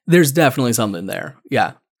 There's definitely something there,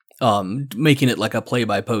 yeah. Making it like a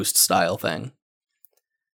play-by-post style thing.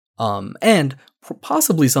 And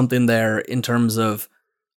possibly something there in terms of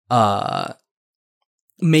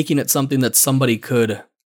making it something that somebody could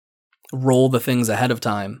roll the things ahead of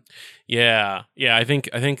time. Yeah. I think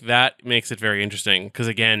that makes it very interesting because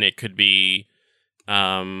again, it could be,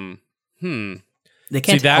 they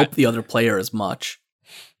can't help the other player as much.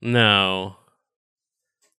 No,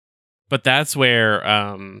 but that's where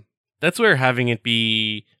having it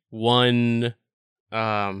be having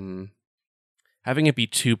it be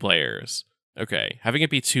two players. Okay, having it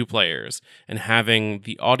be two players and having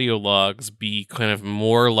the audio logs be kind of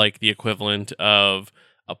more like the equivalent of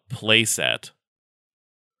a playset.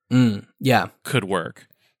 Yeah, could work.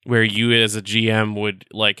 Where you as a GM would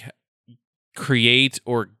like create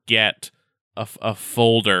or get a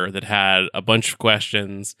folder that had a bunch of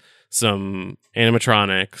questions, some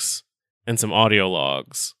animatronics, and some audio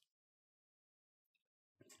logs.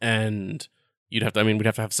 And we'd have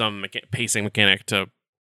to have some pacing mechanic to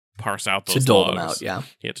parse out those logs. To dole them out, yeah.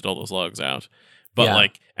 Yeah, to dole those logs out.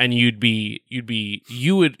 But and you as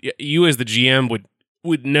the GM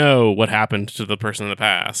would know what happened to the person in the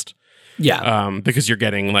past. Yeah. Because you're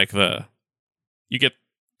getting like you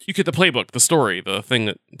get the playbook, the story, the thing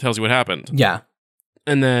that tells you what happened. Yeah.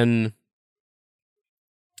 And then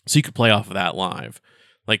so you could play off of that live.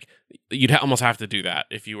 Like you'd almost have to do that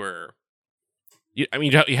if you were you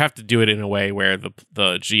have to do it in a way where the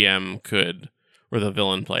GM could, or the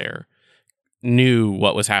villain player knew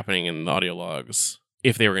what was happening in the audio logs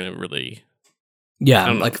if they were going to really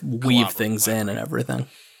weave things in and everything.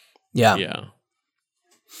 Yeah.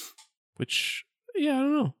 Which I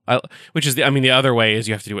don't know. Which is the other way is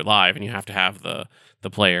you have to do it live and you have to have the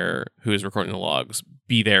player who is recording the logs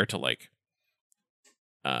be there to like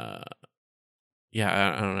I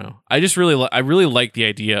don't know. I really like the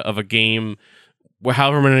idea of a game where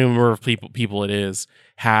however many number of people it is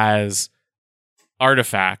has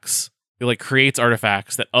artifacts. It like creates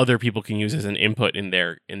artifacts that other people can use as an input in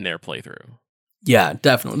their playthrough. Yeah,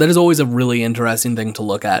 definitely. That is always a really interesting thing to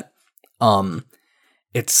look at.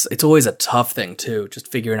 It's always a tough thing too,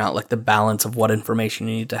 just figuring out like the balance of what information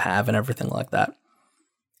you need to have and everything like that.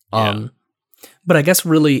 But I guess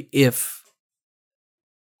really if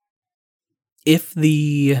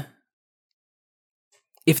the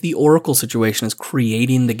Oracle situation is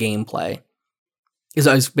creating the gameplay,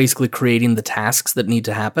 is basically creating the tasks that need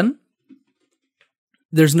to happen,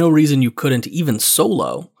 there's no reason you couldn't even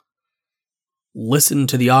solo listen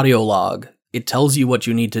to the audio log. It tells you what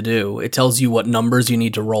you need to do. It tells you what numbers you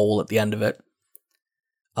need to roll at the end of it.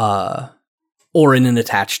 Or in an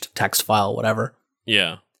attached text file, whatever.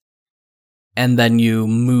 Yeah. And then you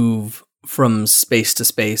move from space to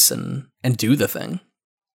space and do the thing.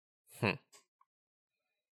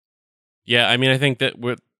 Yeah, I mean, I think that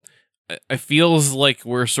it feels like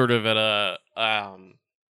we're sort of at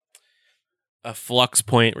a flux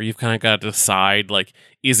point where you've kind of got to decide, like,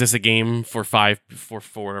 is this a game for five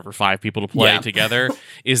people to play together?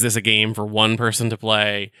 Is this a game for one person to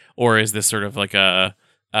play? Or is this sort of like a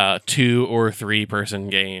 2 or 3 person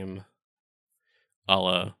game? A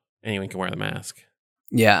la Anyone Can Wear the Mask.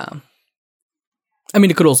 Yeah. I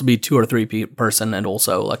mean, it could also be 2 or 3 person and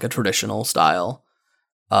also like a traditional style,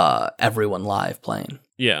 everyone live playing.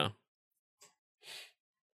 Yeah.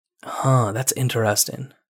 Huh, that's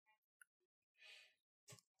interesting.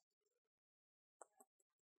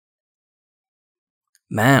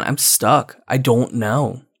 Man, I'm stuck. I don't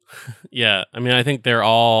know. Yeah, I mean, I think they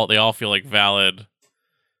all feel like valid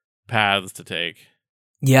paths to take.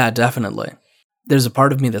 Yeah, definitely. There's a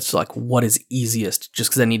part of me that's like, what is easiest? Just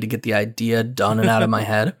because I need to get the idea done and out of my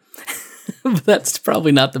head. But that's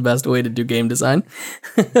probably not the best way to do game design.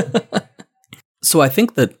 So I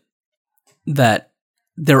think that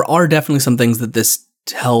there are definitely some things that this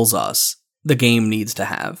tells us the game needs to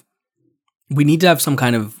have. We need to have some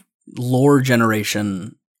kind of lore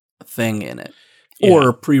generation thing in it,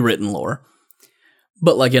 or pre-written lore.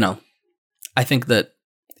 But like, I think that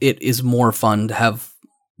it is more fun to have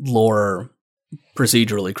lore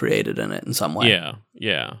procedurally created in it in some way.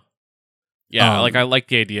 Yeah. Like I like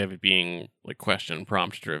the idea of it being like question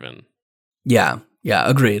prompt driven. Yeah,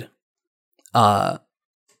 agreed. And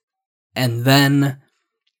then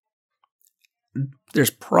there's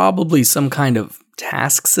probably some kind of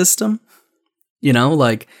task system,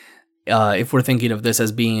 like if we're thinking of this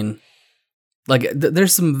as being like,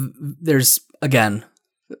 there's again,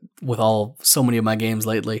 with so many of my games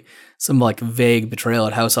lately, some like vague Betrayal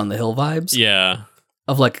at House on the Hill vibes. Yeah.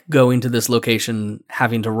 Of like going to this location,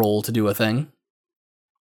 having to roll to do a thing,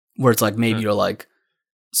 where it's like maybe you're like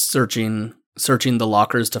searching the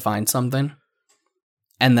lockers to find something,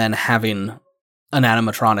 and then having an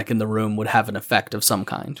animatronic in the room would have an effect of some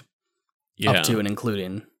kind, up to and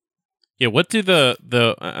including. Yeah, what do the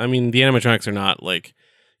animatronics are not like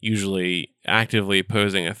usually actively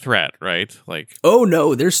posing a threat, right? Like, oh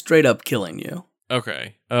no, they're straight up killing you.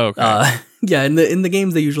 Okay. Oh, okay. Yeah, in the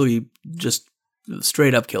games they usually just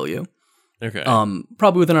straight up kill you. Okay.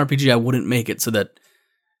 Probably with an RPG, I wouldn't make it so that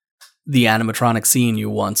the animatronic seeing you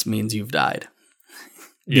once means you've died.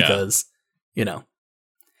 Because,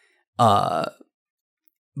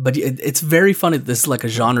 but it's very funny that this is like a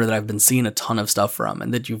genre that I've been seeing a ton of stuff from,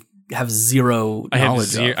 and that you have zero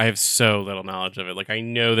knowledge of. I have so little knowledge of it. Like, I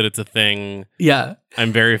know that it's a thing. Yeah.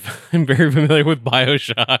 I'm very familiar with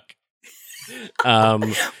BioShock.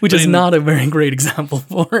 Which is not a very great example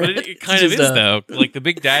for it. But it kind of is, though. Like, the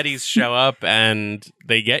big daddies show up and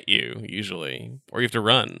they get you, usually. Or you have to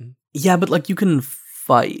run. Yeah, but, like, you can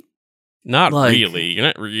fight. Not like, really. You're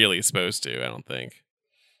not really supposed to, I don't think.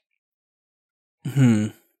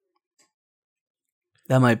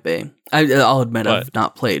 That might be. I'll admit I've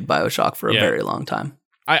not played BioShock for a very long time.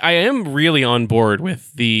 I am really on board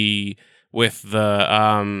with the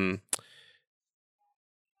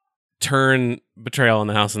turn Betrayal on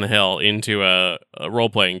the House on the Hill into a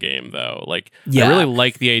role-playing game, though. Like, I really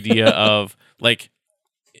like the idea of, like,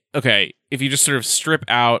 okay, if you just sort of strip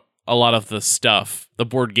out a lot of the stuff, the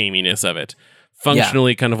board gaminess of it,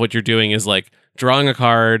 functionally kind of what you're doing is, like, drawing a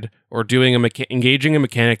card or doing engaging a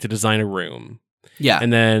mechanic to design a room. Yeah.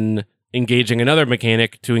 And then engaging another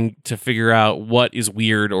mechanic to figure out what is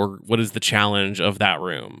weird or what is the challenge of that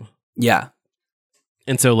room. Yeah.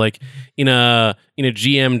 And so, like, in a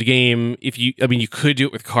GM'd game, you could do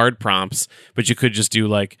it with card prompts, but you could just do,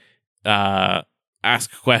 like,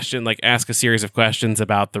 ask a series of questions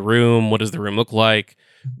about the room. What does the room look like?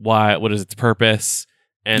 What is its purpose?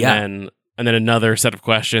 And then another set of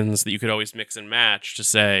questions that you could always mix and match to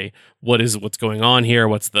say, what's going on here?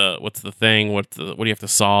 What's the thing? What do you have to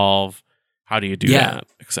solve? How do you do that?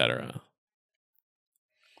 Etc.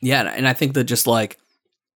 Yeah, and I think that just like,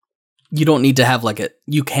 you don't need to have like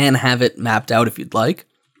you can have it mapped out if you'd like,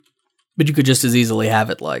 but you could just as easily have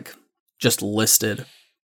it like just listed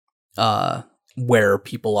where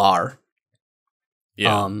people are.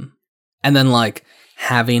 Yeah. And then like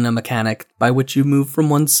having a mechanic by which you move from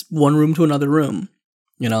one room to another room.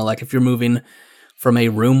 Like if you're moving from a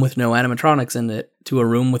room with no animatronics in it to a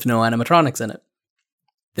room with no animatronics in it,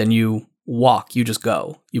 then you walk, you just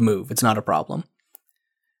go, you move. It's not a problem.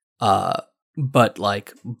 But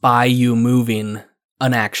like by you moving,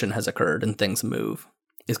 an action has occurred and things move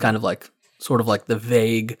is kind of like sort of like the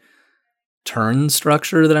vague turn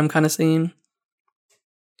structure that I'm kind of seeing.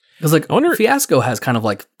 Because like Fiasco has kind of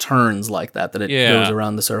like turns like that it goes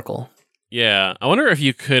around the circle. Yeah, I wonder if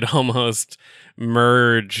you could almost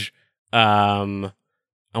merge. I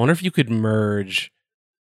wonder if you could merge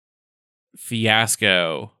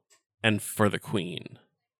Fiasco and For the Queen.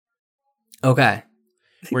 Okay.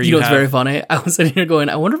 Where you know what's very funny? I was sitting here going,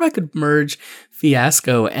 I wonder if I could merge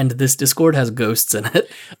Fiasco and this Discord has ghosts in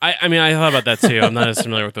it. I thought about that too. I'm not as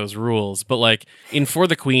familiar with those rules, but like in For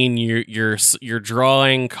the Queen, you're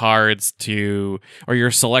drawing cards or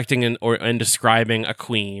you're selecting and describing a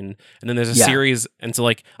queen, and then there's a series, and so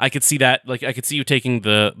like I could see that, like I could see you taking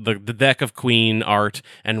the deck of queen art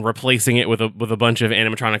and replacing it with a bunch of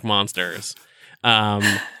animatronic monsters.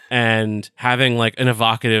 And having like an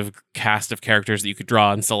evocative cast of characters that you could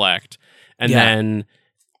draw and select, and then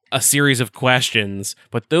a series of questions,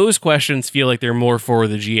 but those questions feel like they're more for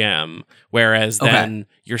the GM, whereas then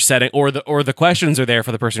you're setting, or the questions are there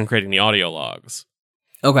for the person creating the audio logs.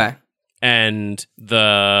 Okay. And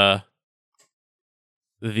and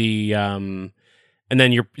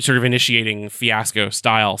then you're sort of initiating Fiasco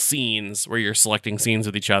style scenes where you're selecting scenes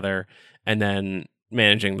with each other and then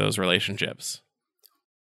managing those relationships.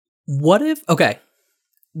 What if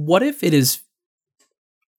it is,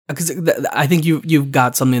 because I think you've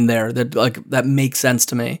got something there that like that makes sense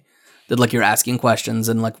to me. That like you're asking questions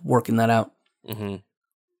and like working that out. Mm-hmm.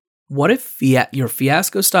 What if your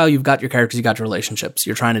Fiasco style? You've got your characters, you got your relationships.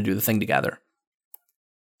 You're trying to do the thing together,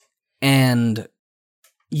 and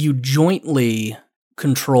you jointly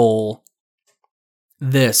control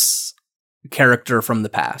this character from the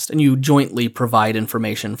past, and you jointly provide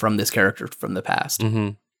information from this character from the past.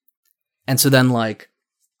 Mm-hmm. And so then, like,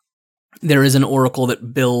 there is an oracle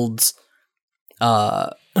that builds.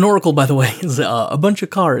 An oracle, by the way, is a bunch of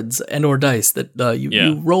cards and or dice that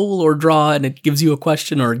you roll or draw, and it gives you a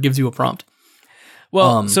question or it gives you a prompt.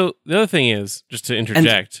 Well, so the other thing is, just to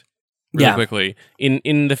interject really quickly,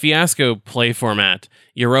 in the Fiasco play format,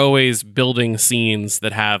 you're always building scenes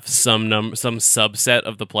that have some subset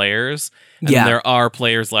of the players, and there are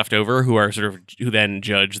players left over who are who then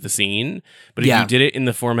judge the scene. But if you did it in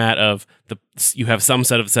the format of you have some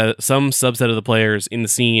subset of the players in the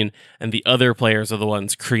scene, and the other players are the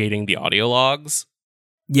ones creating the audio logs.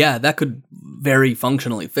 Yeah, that could very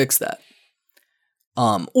functionally fix that.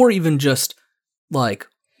 Or even just like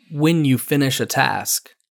when you finish a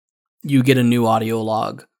task, you get a new audio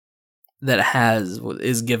log that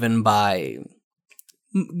is given by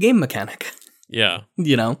game mechanic. Yeah.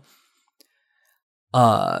 You know?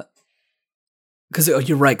 Because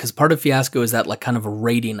you're right, because part of Fiasco is that like kind of a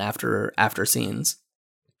rating after scenes.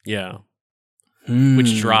 Yeah.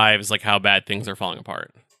 Which drives like how bad things are falling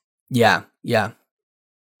apart. Yeah.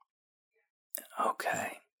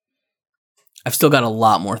 Okay. I've still got a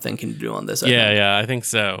lot more thinking to do on this. I think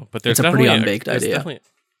so. But there's it's a pretty unbaked idea.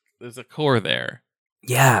 There's a core there.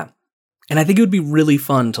 Yeah. And I think it would be really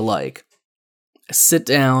fun to like sit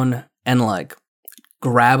down and like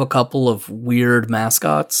grab a couple of weird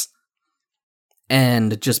mascots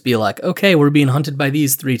and just be like, okay, we're being hunted by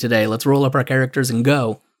these 3 today. Let's roll up our characters and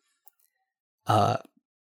go. And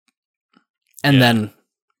then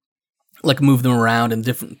like move them around, and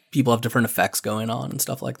different people have different effects going on and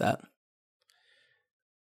stuff like that.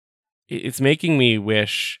 It's making me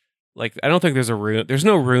wish, like, I don't think there's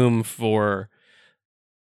no room for,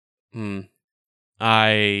 I'm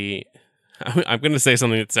going to say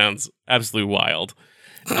something that sounds absolutely wild.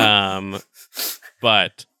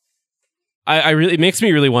 But it makes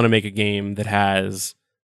me really want to make a game that has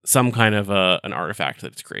some kind of an artifact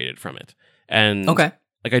that's created from it. And okay.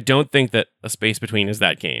 Like, I don't think that A Space Between is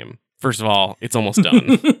that game. First of all, it's almost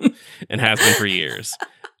done and has been for years.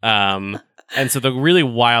 And so the really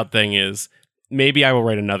wild thing is maybe I will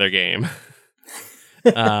write another game.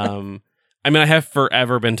 I mean, I have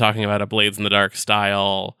forever been talking about a Blades in the Dark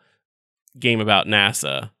style game about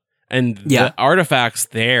NASA. And the artifacts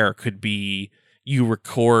there could be you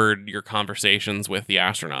record your conversations with the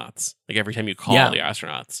astronauts. Like every time you call the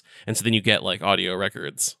astronauts. And so then you get like audio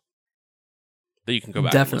records that you can go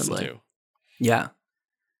back and listen to. Yeah.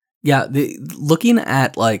 Yeah. Looking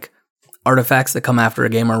at like artifacts that come after a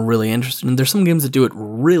game are really interesting. There's some games that do it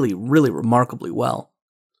really, really remarkably well.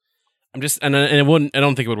 I don't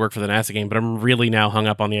think it would work for the NASA game, but I'm really now hung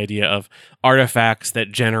up on the idea of artifacts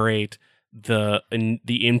that generate the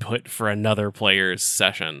input for another player's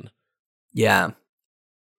session. Yeah.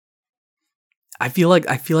 I feel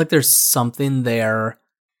like there's something there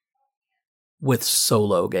with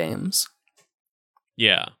solo games.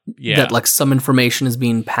 Yeah. That like some information is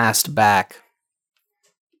being passed back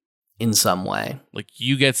in some way. Like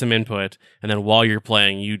you get some input, and then while you're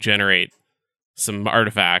playing, you generate some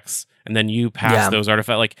artifacts, and then you pass those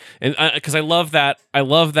artifacts. Like, and because I love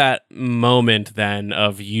that moment then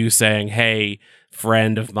of you saying, "Hey,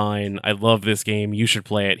 friend of mine, I love this game. You should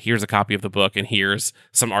play it. Here's a copy of the book, and here's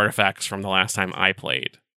some artifacts from the last time I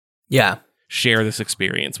played. Yeah, share this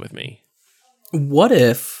experience with me." What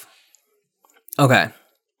if? Okay.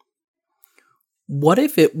 What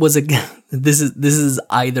if it was this is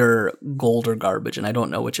either gold or garbage, and I don't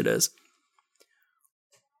know which it is.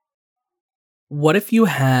 What if you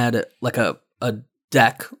had like a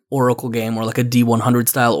deck Oracle game or like a D100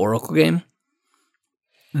 style Oracle game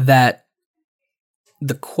that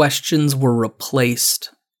the questions were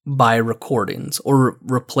replaced by recordings or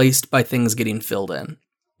replaced by things getting filled in?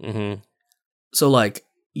 Mm-hmm. So like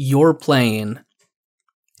you're playing,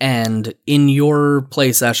 and in your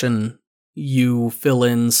play session, you fill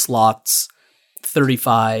in slots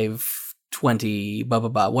 35, 20, blah, blah,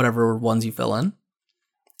 blah, whatever ones you fill in.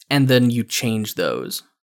 And then you change those.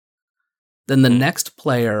 Then the next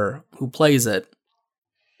player who plays it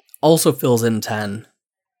also fills in 10,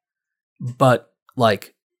 but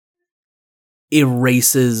like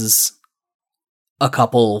erases a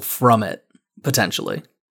couple from it, potentially.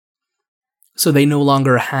 So they no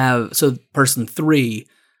longer have, so person 3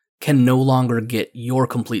 can no longer get your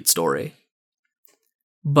complete story,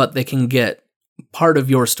 but they can get part of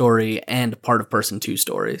your story and part of person 2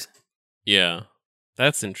 stories. Yeah,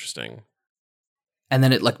 that's interesting. And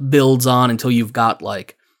then it like builds on until you've got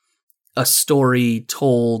like a story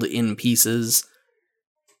told in pieces.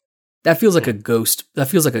 That feels like a ghost. That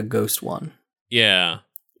feels like a ghost one. Yeah.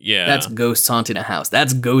 Yeah. That's ghosts haunting a house.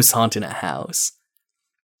 That's ghosts haunting a house.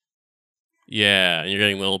 Yeah, and you're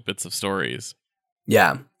getting little bits of stories.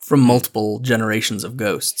 Yeah, from multiple generations of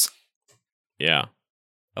ghosts. Yeah,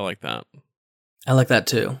 I like that. I like that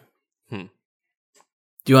too. Do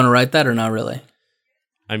you want to write that or not really?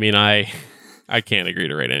 I mean, I can't agree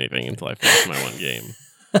to write anything until I finish my one game.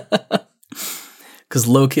 Because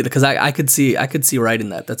low-key, because I could see writing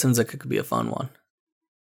that. That sounds like it could be a fun one.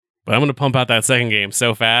 But I'm gonna pump out that second game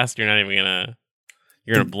so fast you're not even gonna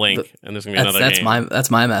blink, and there's gonna be another game.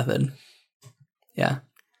 That's my method. Yeah.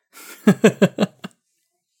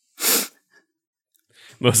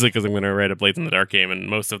 Mostly because I'm gonna write a Blades in the Dark game, and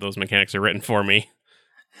most of those mechanics are written for me.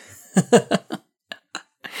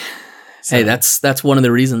 Hey, that's one of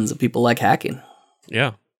the reasons that people like hacking.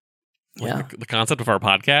 Yeah. Like the concept of our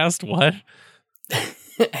podcast. What?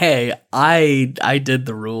 Hey, I did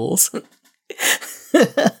the rules.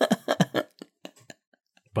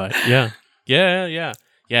 But yeah.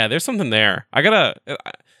 There's something there. I don't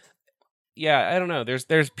know.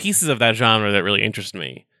 There's pieces of that genre that really interest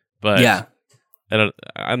me, but yeah,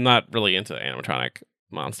 I'm not really into animatronic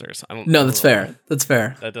monsters. That's fair. That's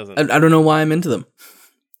fair. That doesn't. I don't know why I'm into them.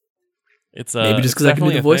 It's maybe just because I can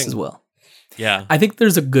do the voice as well. Yeah, I think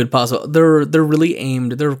there's a good possible. They're really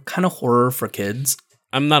aimed. They're kind of horror for kids.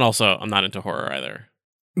 I'm not into horror either.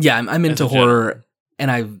 Yeah, I'm into horror, and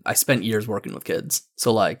I spent years working with kids,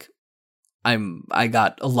 so like, I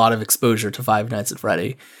got a lot of exposure to Five Nights at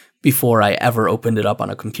Freddy before I ever opened it up on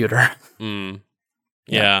a computer.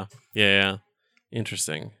 Yeah.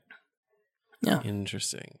 Interesting. Yeah.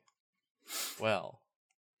 Interesting. Well,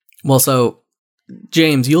 so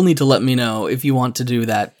James, you'll need to let me know if you want to do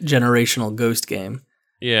that generational ghost game.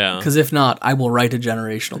 Yeah. Because if not, I will write a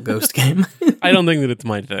generational ghost game. I don't think that it's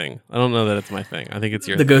my thing. I don't know that it's my thing. I think it's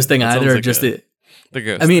your the ghost thing either, or like just the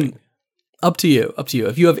ghost. I mean, up to you.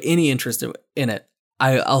 If you have any interest in it,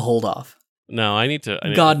 I'll hold off. No, I need to.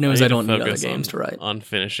 God knows I don't need other games to write. On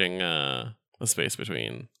finishing A Space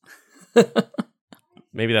Between.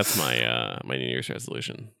 Maybe that's my my New Year's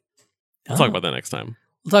resolution. We'll talk about that next time.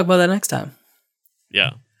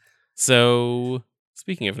 Yeah. So,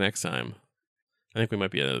 speaking of next time, I think we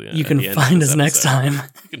might be you can find us next time.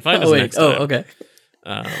 You can find us next time. Oh, okay.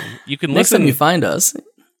 You can next listen. time you find us.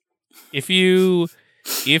 If you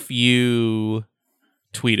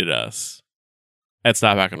tweeted us at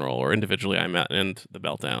Stop Hack and Roll, or individually, I'm at and the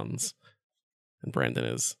Meltdowns, and Brandon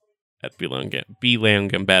is at B-Lam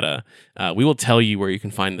Gambetta, we will tell you where you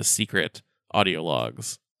can find the secret audio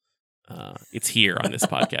logs. It's here on this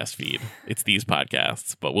podcast feed. It's these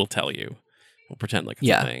podcasts, but we'll tell you. We'll pretend like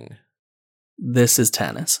it's a thing. This is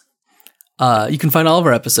Tanis. You can find all of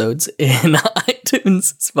our episodes in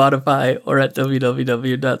iTunes, Spotify, or at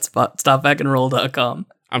www.stophackandroll.com.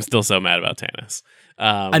 I'm still so mad about Tanis.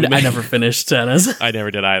 I never finished Tanis. I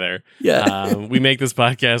never did either. Yeah. We make this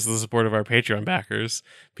podcast with the support of our Patreon backers.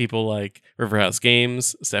 People like Riverhouse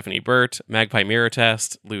Games, Stephanie Burt, Magpie Mirror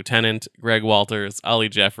Test, Lieutenant, Greg Walters, Ollie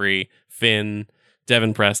Jeffrey, Finn,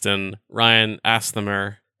 Devin Preston, Ryan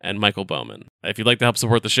Asthamer, and Michael Bowman. If you'd like to help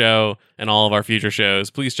support the show and all of our future shows,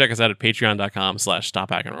 please check us out at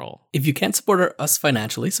patreon.com/stophackandroll. If you can't support us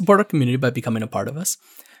financially, support our community by becoming a part of us.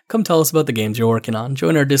 Come tell us about the games you're working on.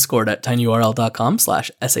 Join our Discord at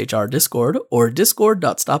tinyurl.com/shrdiscord or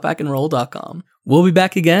discord.stophackandroll.com. We'll be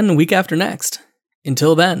back again week after next.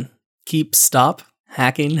 Until then, keep stop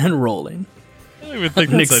hacking and rolling. I don't even think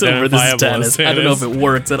that's identifiable as Tanis. I don't know if it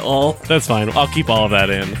works at all. That's fine. I'll keep all of that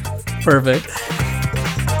in. Perfect.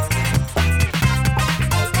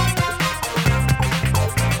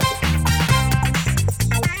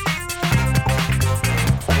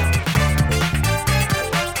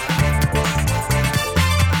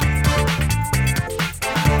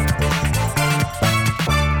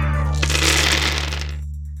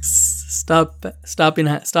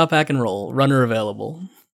 Stop hack and roll. Runner available.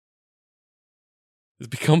 It's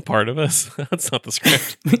become part of us. That's not the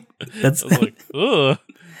script. That's I was like, ugh.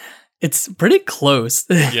 It's pretty close.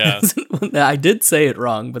 Yeah. I did say it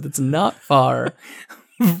wrong, but it's not far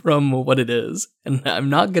from what it is, and I'm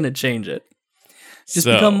not going to change it. Just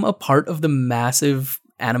become a part of the massive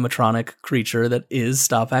animatronic creature that is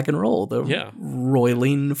Stop Hack and Roll, the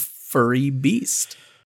roiling furry beast.